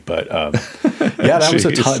 thankfully, but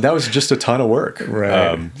that was just a ton of work.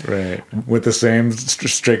 With the same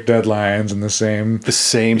strict deadlines and the same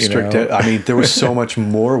strict. I mean, there was so much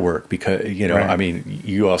more work because, you know, I mean,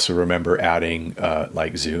 you also remember adding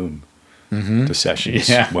like Zoom to sessions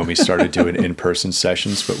when we started doing in-person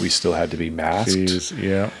sessions, but we still had to be masked.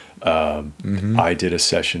 I did a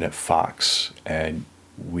session at Fox, and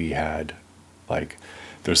we had like,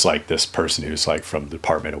 there's like this person who's like from the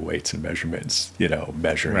Department of Weights and Measurements, you know,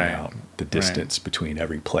 measuring out the distance between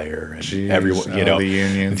every player and everyone, you know, the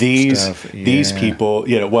union these people,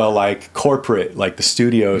 you know, well, like corporate, like the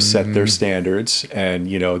studios set their standards, and,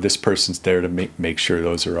 you know, this person's there to make sure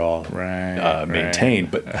those are all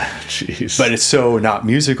maintained. But but it's so not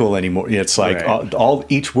musical anymore. It's like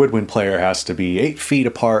each woodwind player has to be 8 feet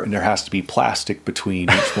apart, and there has to be plastic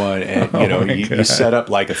between each one. And, you know, you set up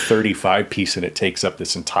like a 35 piece, and it takes up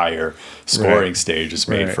this entire scoring stage is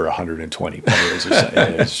made for 120 players or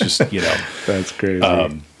something. It's just, you know, that's crazy.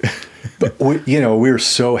 But we were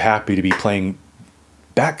so happy to be playing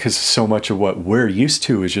back because so much of what we're used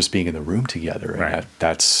to is just being in the room together. And Right.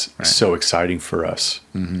 that's so exciting for us.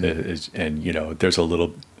 And, you know,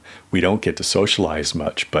 we don't get to socialize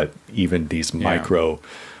much, but even these micro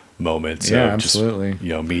moments of absolutely. just, you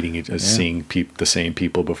know, meeting, seeing the same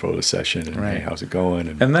people before the session and hey, how's it going?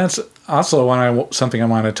 And that's also something I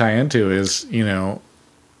want to tie into is, you know,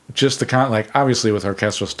 just like obviously with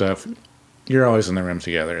orchestral stuff, you're always in the room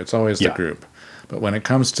together. It's always the group. But when it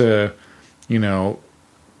comes to, you know,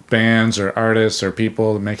 bands or artists or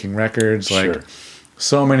people making records, like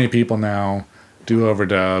so many people now do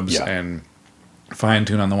overdubs and fine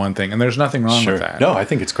tune on the one thing, and there's nothing wrong with that. No, I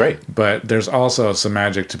think it's great. But there's also some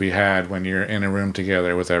magic to be had when you're in a room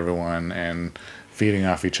together with everyone and feeding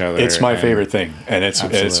off each other. It's my favorite thing, and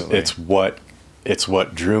it's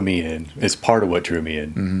what drew me in. It's part of what drew me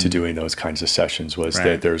in to doing those kinds of sessions was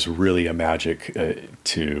that there's really a magic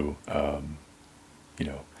to, you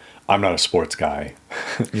know, I'm not a sports guy,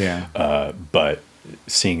 but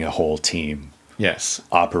seeing a whole team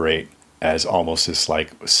operate as almost this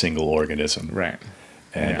like single organism. Right.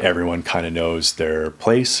 And everyone kind of knows their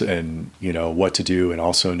place and, you know, what to do and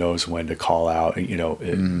also knows when to call out. You know,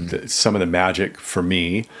 some of the magic for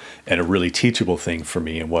me and a really teachable thing for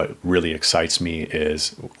me and what really excites me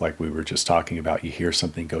is, like we were just talking about, you hear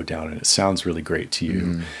something go down and it sounds really great to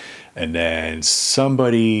you. And then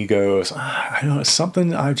somebody goes, I don't know,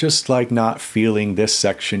 something, I'm just like not feeling this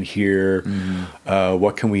section here.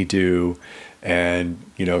 What can we do? And,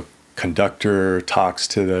 you know, conductor talks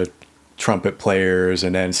to the trumpet players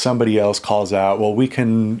and then somebody else calls out, well, we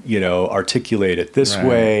can, you know, articulate it this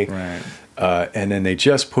way. And then they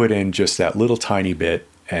just put in just that little tiny bit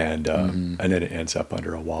and then it ends up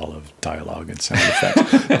under a wall of dialogue and sound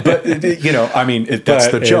effects. But, you know, I mean, that's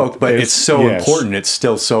the joke, but it's so important. It's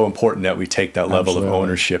still so important that we take that level of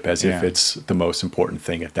ownership as if it's the most important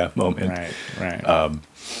thing at that moment.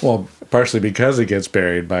 Well, partially because it gets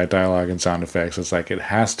buried by dialogue and sound effects, it's like it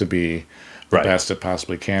has to be the best it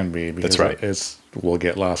possibly can be. Because it's will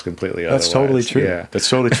get lost completely otherwise. That's totally true. Yeah. That's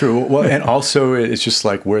totally true. Well, and also it's just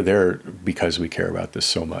like we're there because we care about this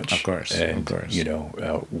so much. Of course. And, you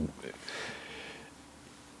know,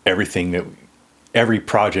 every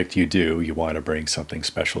project you do, you want to bring something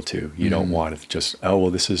special to. You don't want it just,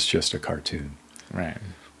 this is just a cartoon. Right.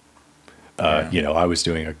 You know, I was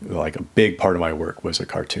doing a big part of my work was a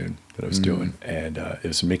cartoon that I was doing, and it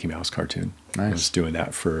was a Mickey Mouse cartoon. Nice. I was doing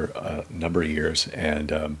that for a number of years,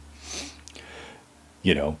 and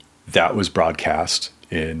you know, that was broadcast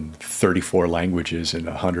in 34 languages in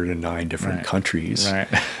 109 different countries.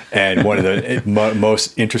 And one of the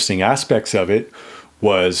most interesting aspects of it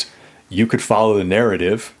was you could follow the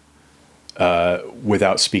narrative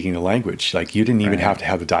without speaking the language. Like you didn't even have to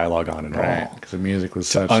have the dialogue on at all. Because the music was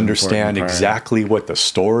such to understand exactly what the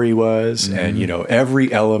story was. And, you know,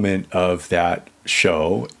 every element of that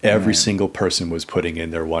show, every single person was putting in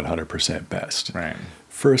their 100% best.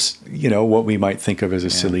 First, you know, what we might think of as a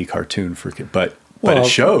silly cartoon for kids, but it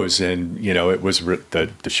shows, and you know, it was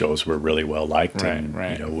the shows were really well liked, and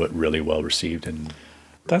you know, really well received, and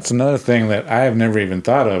that's another thing that I have never even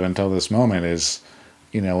thought of until this moment is,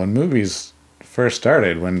 you know, when movies first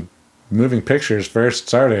started, when moving pictures first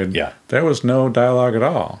started, there was no dialogue at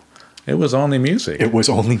all. It was only music. It was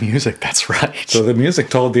only music. That's right. So the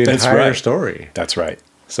music told the entire story. That's right.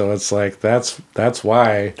 So it's like that's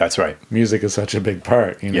why music is such a big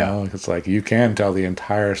part, you know. It's like you can tell the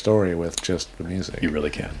entire story with just the music. You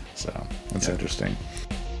really can. So that's interesting.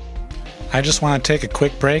 I just want to take a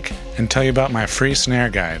quick break and tell you about my free snare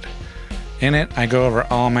guide. In it, I go over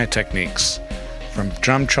all my techniques, from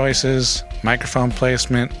drum choices, microphone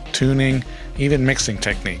placement, tuning, even mixing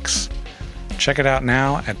techniques. Check it out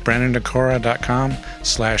now at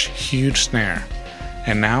brendandecora.com/huge-snare.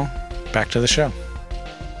 And now, back to the show.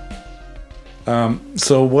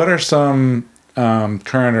 So what are some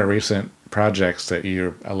current or recent projects that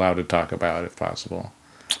you're allowed to talk about, if possible?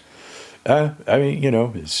 I mean, you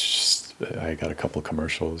know, it's just, I got a couple of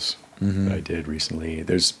commercials that I did recently.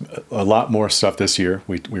 There's a lot more stuff this year.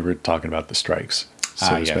 We were talking about the strikes.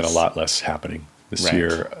 So there's been a lot less happening this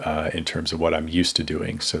year in terms of what I'm used to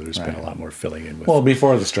doing. So there's been a lot more filling in with. Well,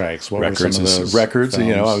 before the strikes, what records were some of those records? films?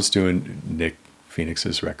 You know, I was doing Nick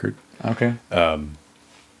Phoenix's record. Okay.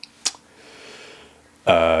 And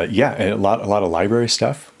a lot of library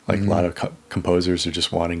stuff. Like a lot of composers are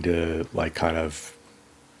just wanting to like kind of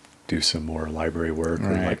do some more library work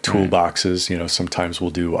or like toolboxes. You know, sometimes we'll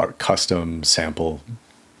do our custom sample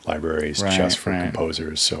libraries just for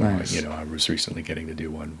composers. So you know, I was recently getting to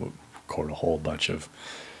do one, record a whole bunch of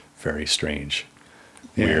very strange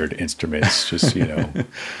weird instruments, just,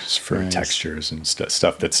 just for textures and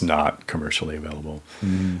stuff that's not commercially available.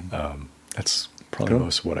 That's probably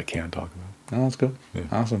most of what I can talk about. Oh, that's cool. Yeah.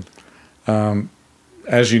 Awesome.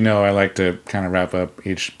 As you know, I like to kind of wrap up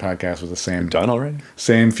each podcast with the same. You're done already?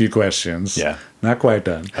 Same few questions. Yeah. Not quite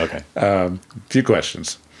done. Okay. Few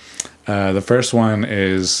questions. The first one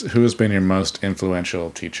is, who has been your most influential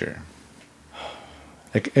teacher?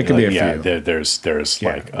 It could be a few. Yeah, there's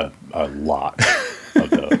like a lot of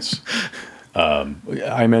those.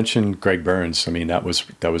 I mentioned Greg Burns. I mean, that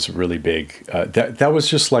was really big. That was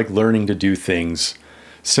just like learning to do things,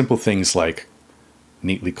 simple things like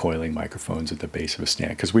neatly coiling microphones at the base of a stand,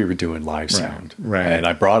 because we were doing live sound. Right. And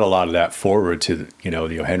I brought a lot of that forward to the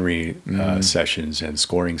O. Henry sessions and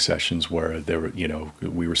scoring sessions where there were,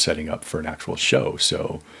 we were setting up for an actual show.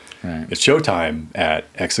 So it's showtime at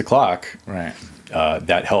X o'clock. Right.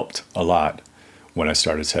 That helped a lot when I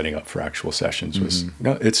started setting up for actual sessions. Was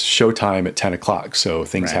it's showtime at 10 o'clock, so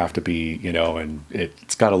things have to be, and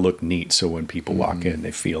it's got to look neat, so when people walk in,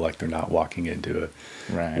 they feel like they're not walking into a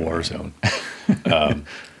war zone.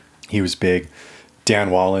 He was big. Dan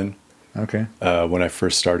Wallen. Okay. When I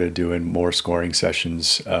first started doing more scoring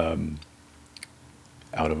sessions out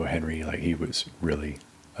of O. Henry, like he was really,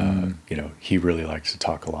 he really likes to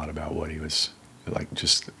talk a lot about what he was like,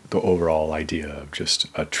 just the overall idea of just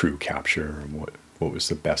a true capture and what was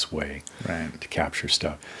the best way to capture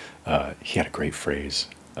stuff. He had a great phrase,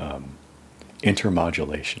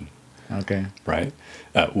 intermodulation. Okay. Right?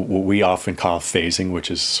 What we often call phasing,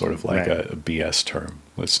 which is sort of like a BS term.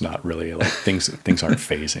 It's not really like things aren't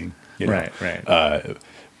phasing. Right.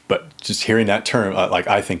 But just hearing that term, like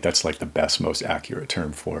I think that's like the best, most accurate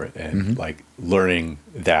term for it. And like learning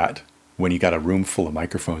that when you got a room full of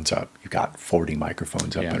microphones up, you got 40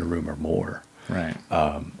 microphones up in a room or more. Right.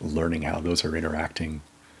 Learning how those are interacting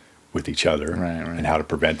with each other and how to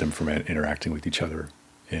prevent them from interacting with each other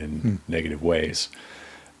in negative ways.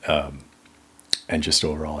 And just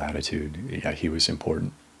overall attitude. Yeah, he was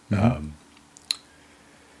important. I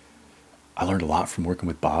learned a lot from working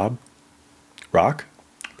with Bob Rock.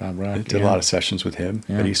 Bob Rock. I did a lot of sessions with him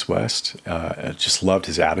at East West. I just loved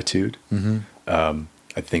his attitude.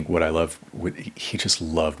 I think what I love, he just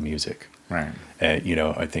loved music. Right. And,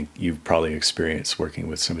 I think you've probably experienced working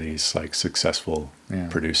with some of these like successful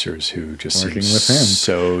producers who just working with him.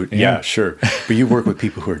 So, sure. But you work with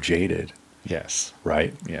people who are jaded. Yes.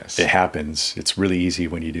 Right? Yes. It happens. It's really easy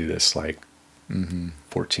when you do this like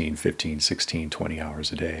 14, 15, 16, 20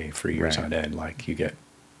 hours a day for years on end. Like you get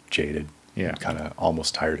jaded. Yeah. Kind of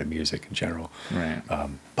almost tired of music in general. Right.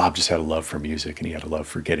 Bob just had a love for music, and he had a love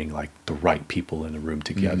for getting like the right people in the room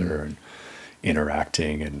together and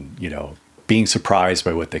interacting and, being surprised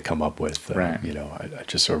by what they come up with. I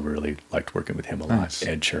just sort of really liked working with him a lot.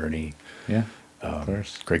 Ed Cherney. Yeah. Of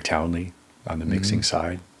course. Greg Townley on the mixing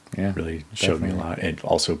side. Yeah. Really showed me a lot, and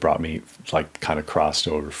also brought me like kind of crossed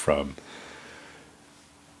over from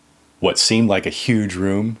what seemed like a huge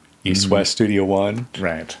room, East West Studio One.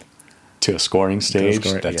 Right. To a scoring stage,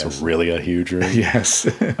 that's really a huge room. Yes.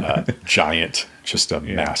 Giant, just a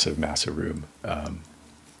massive, massive room.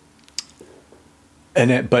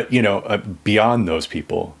 But beyond those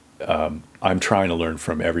people, I'm trying to learn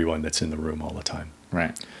from everyone that's in the room all the time.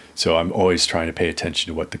 Right. So I'm always trying to pay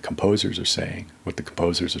attention to what the composers are saying, what the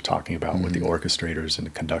composers are talking about, what the orchestrators and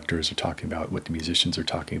the conductors are talking about, what the musicians are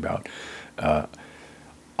talking about.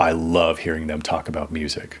 I love hearing them talk about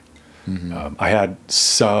music. I had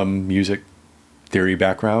some music theory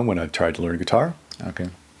background when I tried to learn guitar. Okay.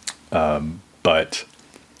 But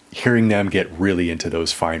hearing them get really into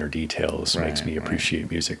those finer details makes me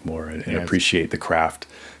appreciate music more and appreciate the craft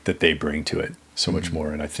that they bring to it so much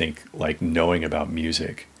more. And I think like knowing about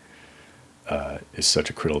music is such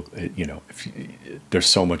a critical, there's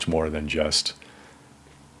so much more than just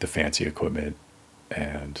the fancy equipment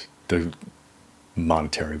and the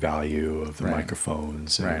monetary value of the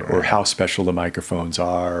microphones or how special the microphones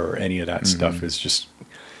are or any of that stuff is just,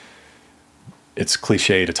 it's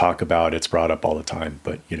cliche to talk about. It's brought up all the time,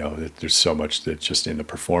 but there's so much that's just in the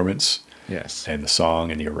performance and the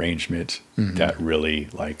song and the arrangement that really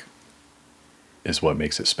like is what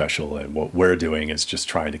makes it special. And what we're doing is just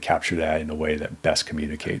trying to capture that in a way that best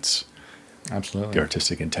communicates absolutely the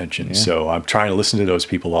artistic intention. Yeah. So I'm trying to listen to those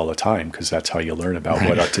people all the time because that's how you learn about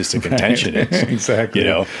what artistic intention is. Exactly.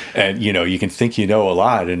 And you can think a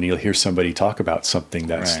lot, and you'll hear somebody talk about something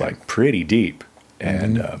that's like pretty deep,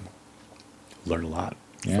 and learn a lot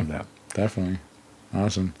from that. Definitely.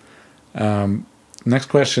 Awesome. Next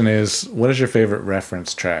question is, what is your favorite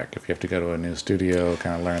reference track if you have to go to a new studio,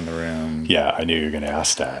 kind of learn the room? Yeah, I knew you were going to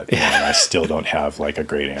ask that. And I still don't have like a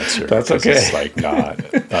great answer. That's okay. It's like not.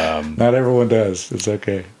 Not everyone does. It's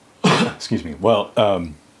okay. Excuse me. Well,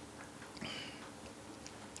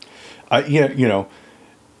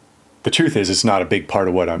 the truth is, it's not a big part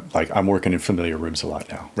of what I'm working in familiar rooms a lot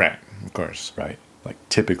now. Right. Of course. Right. Like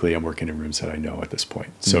typically I'm working in rooms that I know at this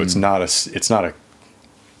point. So it's not a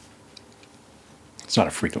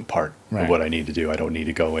frequent part of what I need to do. I don't need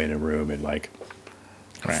to go in a room and like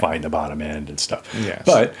find the bottom end and stuff. Yes.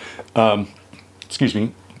 But, excuse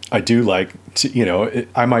me, I do like to,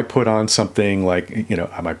 I might put on something like,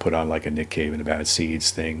 I might put on like a Nick Cave and the Bad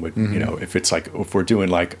Seeds thing with, if we're doing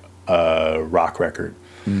like a rock record,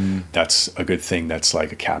 that's a good thing. That's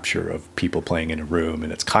like a capture of people playing in a room,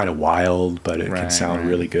 and it's kind of wild, but it can sound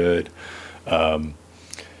really good.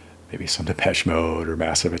 Maybe some Depeche Mode or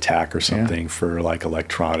Massive Attack or something for like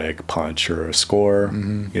electronic punch or a score,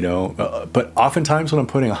 but oftentimes when I'm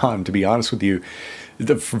putting on, to be honest with you,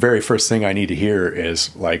 the very first thing I need to hear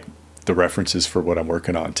is like the references for what I'm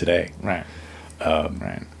working on today. Right.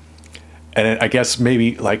 And I guess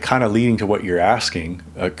maybe like kind of leading to what you're asking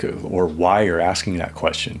or why you're asking that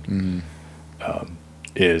question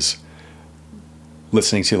is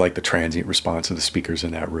listening to like the transient response of the speakers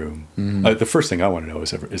in that room. The first thing I want to know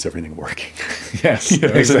is everything working? Yes.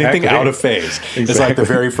 Is anything out of phase? Exactly. It's like the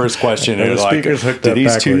very first question. Are the speakers hooked up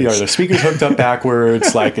backwards? Are the speakers hooked up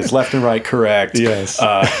backwards? Like is left and right correct? Yes.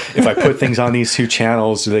 If I put things on these two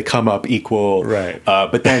channels, do they come up equal? Right.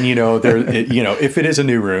 But then, if it is a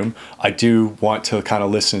new room, I do want to kind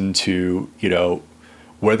of listen to,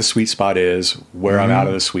 where the sweet spot is, where I'm out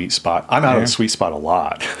of the sweet spot. I'm out of the sweet spot a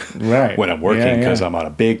lot when I'm working because I'm on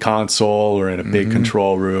a big console or in a big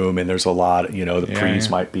control room, and there's a lot, the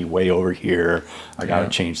pre's might be way over here. I got to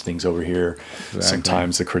change things over here. Exactly.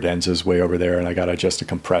 Sometimes the credenza's way over there, and I got to adjust a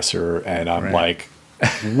compressor, and I'm like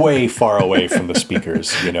way far away from the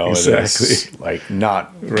speakers, Exactly. It's like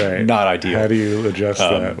not ideal. How do you adjust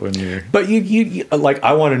that when you're... But you like,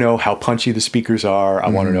 I want to know how punchy the speakers are. I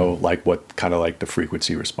want to know like what kind of like the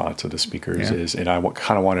frequency response of the speakers is. And I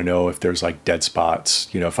kind of want to know if there's like dead spots,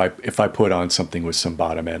 if I put on something with some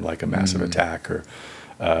bottom end, like a Massive Attack or,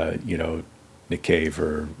 Nick Cave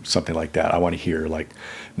or something like that. I want to hear like,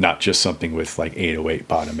 not just something with like 808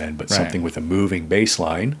 bottom end, but something with a moving bass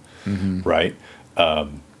line. Right.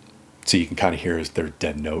 So you can kind of hear their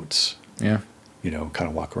dead notes. Yeah. Kind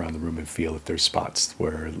of walk around the room and feel if there's spots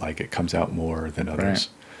where like it comes out more than others.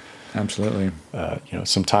 Right. Absolutely.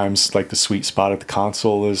 Sometimes like the sweet spot at the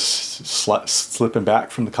console is slipping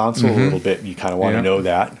back from the console a little bit. You kind of want to know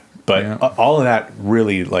that. But all of that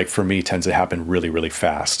really, like for me, tends to happen really, really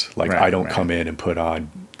fast. Like I don't come in and put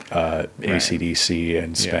on AC/DC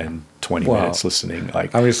and spend 20 minutes listening.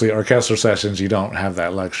 Like obviously orchestral sessions, you don't have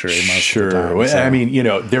that luxury most of the time. So, I mean,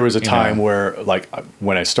 there was a time where like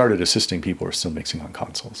when I started assisting, people were still mixing on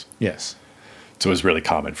consoles. Yes. So it was really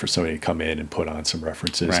common for somebody to come in and put on some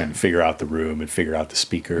references and figure out the room and figure out the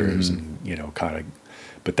speakers and, kind of,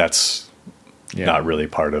 but that's not really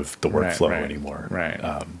part of the workflow anymore. Right.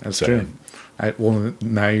 That's true. Well,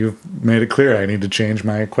 now you've made it clear I need to change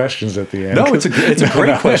my questions at the end. No, it's a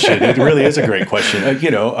great question. It really is a great question.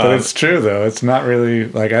 But it's true, though. It's not really,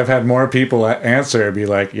 like, I've had more people answer, be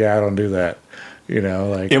like, yeah, I don't do that.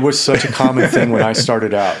 Like... It was such a common thing when I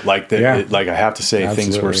started out. Like, like I have to say,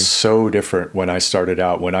 things were so different when I started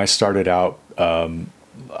out. When I started out,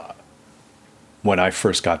 when I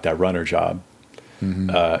first got that runner job,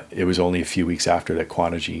 it was only a few weeks after that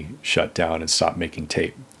Quantigy shut down and stopped making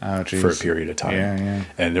tape for a period of time.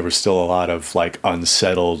 And there was still a lot of like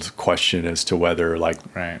unsettled question as to whether like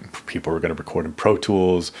people were going to record in Pro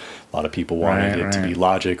Tools. A lot of people wanted it to be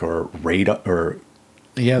Logic or Radar or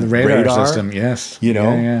the radar system. Yes, I use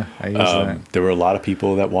that. There were a lot of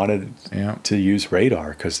people that wanted to use Radar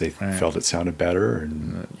because they felt it sounded better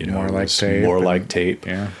and more like tape. More like tape.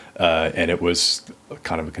 And it was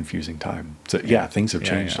kind of a confusing time. So things have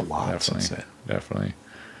changed a lot since then. Definitely.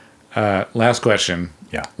 Last question.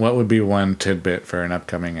 Yeah. What would be one tidbit for an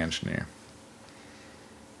upcoming engineer?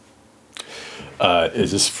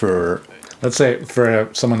 Is this for... Let's say for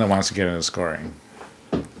someone that wants to get into scoring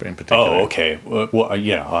in particular. Oh, okay. Well,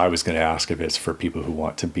 I was going to ask if it's for people who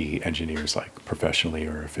want to be engineers like professionally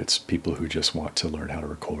or if it's people who just want to learn how to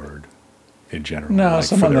record in general. No, like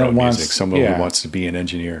someone that wants... Music. Someone who wants to be an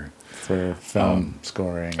engineer. For film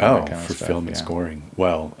scoring. For film and scoring.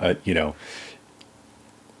 Well,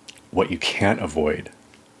 what you can't avoid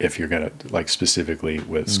if you're going to, like specifically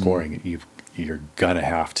with scoring, you're going to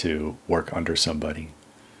have to work under somebody.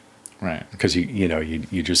 Right. Because,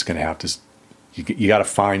 you're just going to have to you got to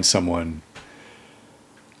find someone.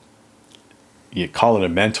 You call it a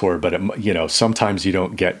mentor, but sometimes you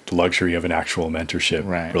don't get the luxury of an actual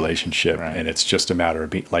mentorship relationship, and it's just a matter of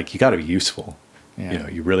being like, you got to be useful. Yeah.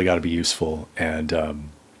 You really got to be useful and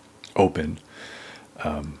open.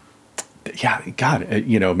 God,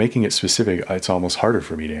 making it specific, it's almost harder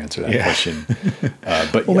for me to answer that question.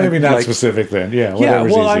 But maybe not specific then. Yeah.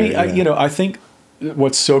 Well, easier, I think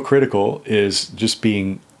what's so critical is just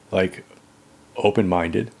being like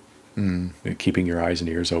open-minded, keeping your eyes and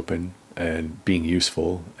ears open, and being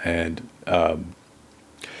useful. And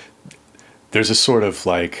there's a sort of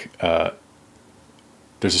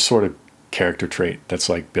character trait that's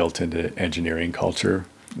like built into engineering culture,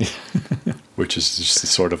 which is just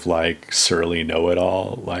sort of like surly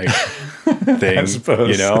know-it-all like thing,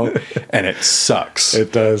 and it sucks.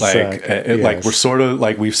 It does suck. Like we're sort of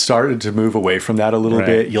like, we've started to move away from that a little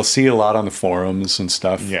bit. You'll see a lot on the forums and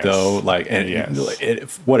stuff, though, like, and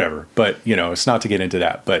whatever. But it's not to get into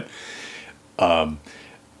that. But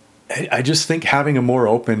I just think having a more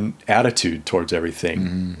open attitude towards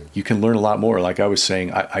everything, you can learn a lot more. Like I was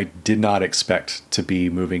saying, I did not expect to be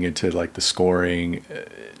moving into like the scoring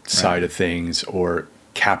side of things, or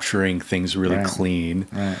capturing things really clean,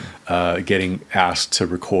 getting asked to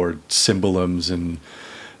record symbolisms and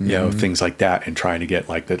things like that, and trying to get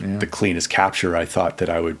like the cleanest capture. I thought that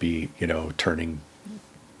I would be turning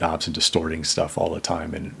knobs and distorting stuff all the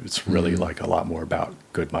time, and it's really like a lot more about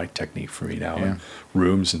good mic technique for me now, and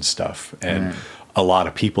rooms and stuff, and a lot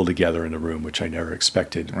of people together in the room, which I never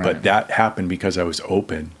expected. But that happened because I was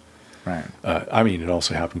open. It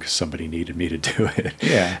also happened because somebody needed me to do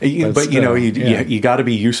it. But you got to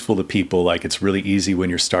be useful to people. Like, it's really easy when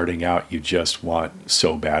you're starting out. You just want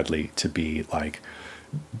so badly to be like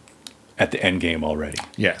at the end game already.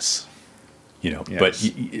 Yes. But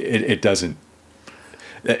it doesn't.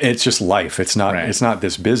 It's just life. It's not. It's not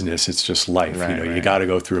this business. It's just life. You got to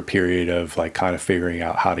go through a period of like kind of figuring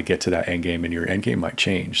out how to get to that end game, and your end game might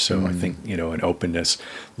change. So I think an openness.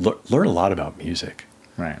 Learn a lot about music.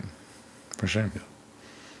 Right. For sure.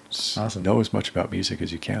 Awesome. Know as much about music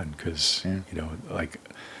as you can, because like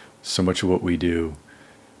so much of what we do,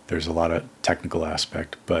 there's a lot of technical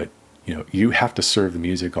aspect, but you have to serve the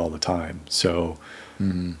music all the time. So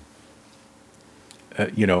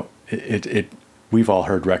we've all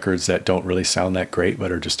heard records that don't really sound that great,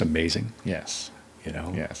 but are just amazing. Yes.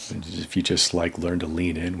 Yes. And if you just like learn to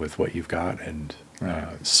lean in with what you've got and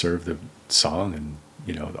serve the song and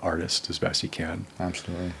the artist as best you can.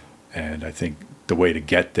 Absolutely. And I think the way to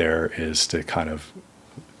get there is to kind of,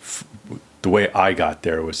 the way I got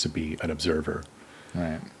there was to be an observer.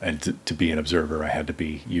 Right. And to be an observer, I had to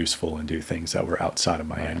be useful and do things that were outside of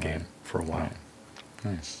my end game for a while.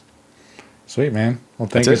 Right. Nice. Sweet, man. Well,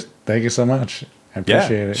 thank you so much. I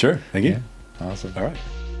appreciate it. Sure. Thank you. Awesome. All right.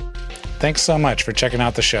 Thanks so much for checking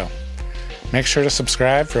out the show. Make sure to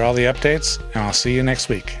subscribe for all the updates, and I'll see you next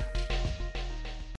week.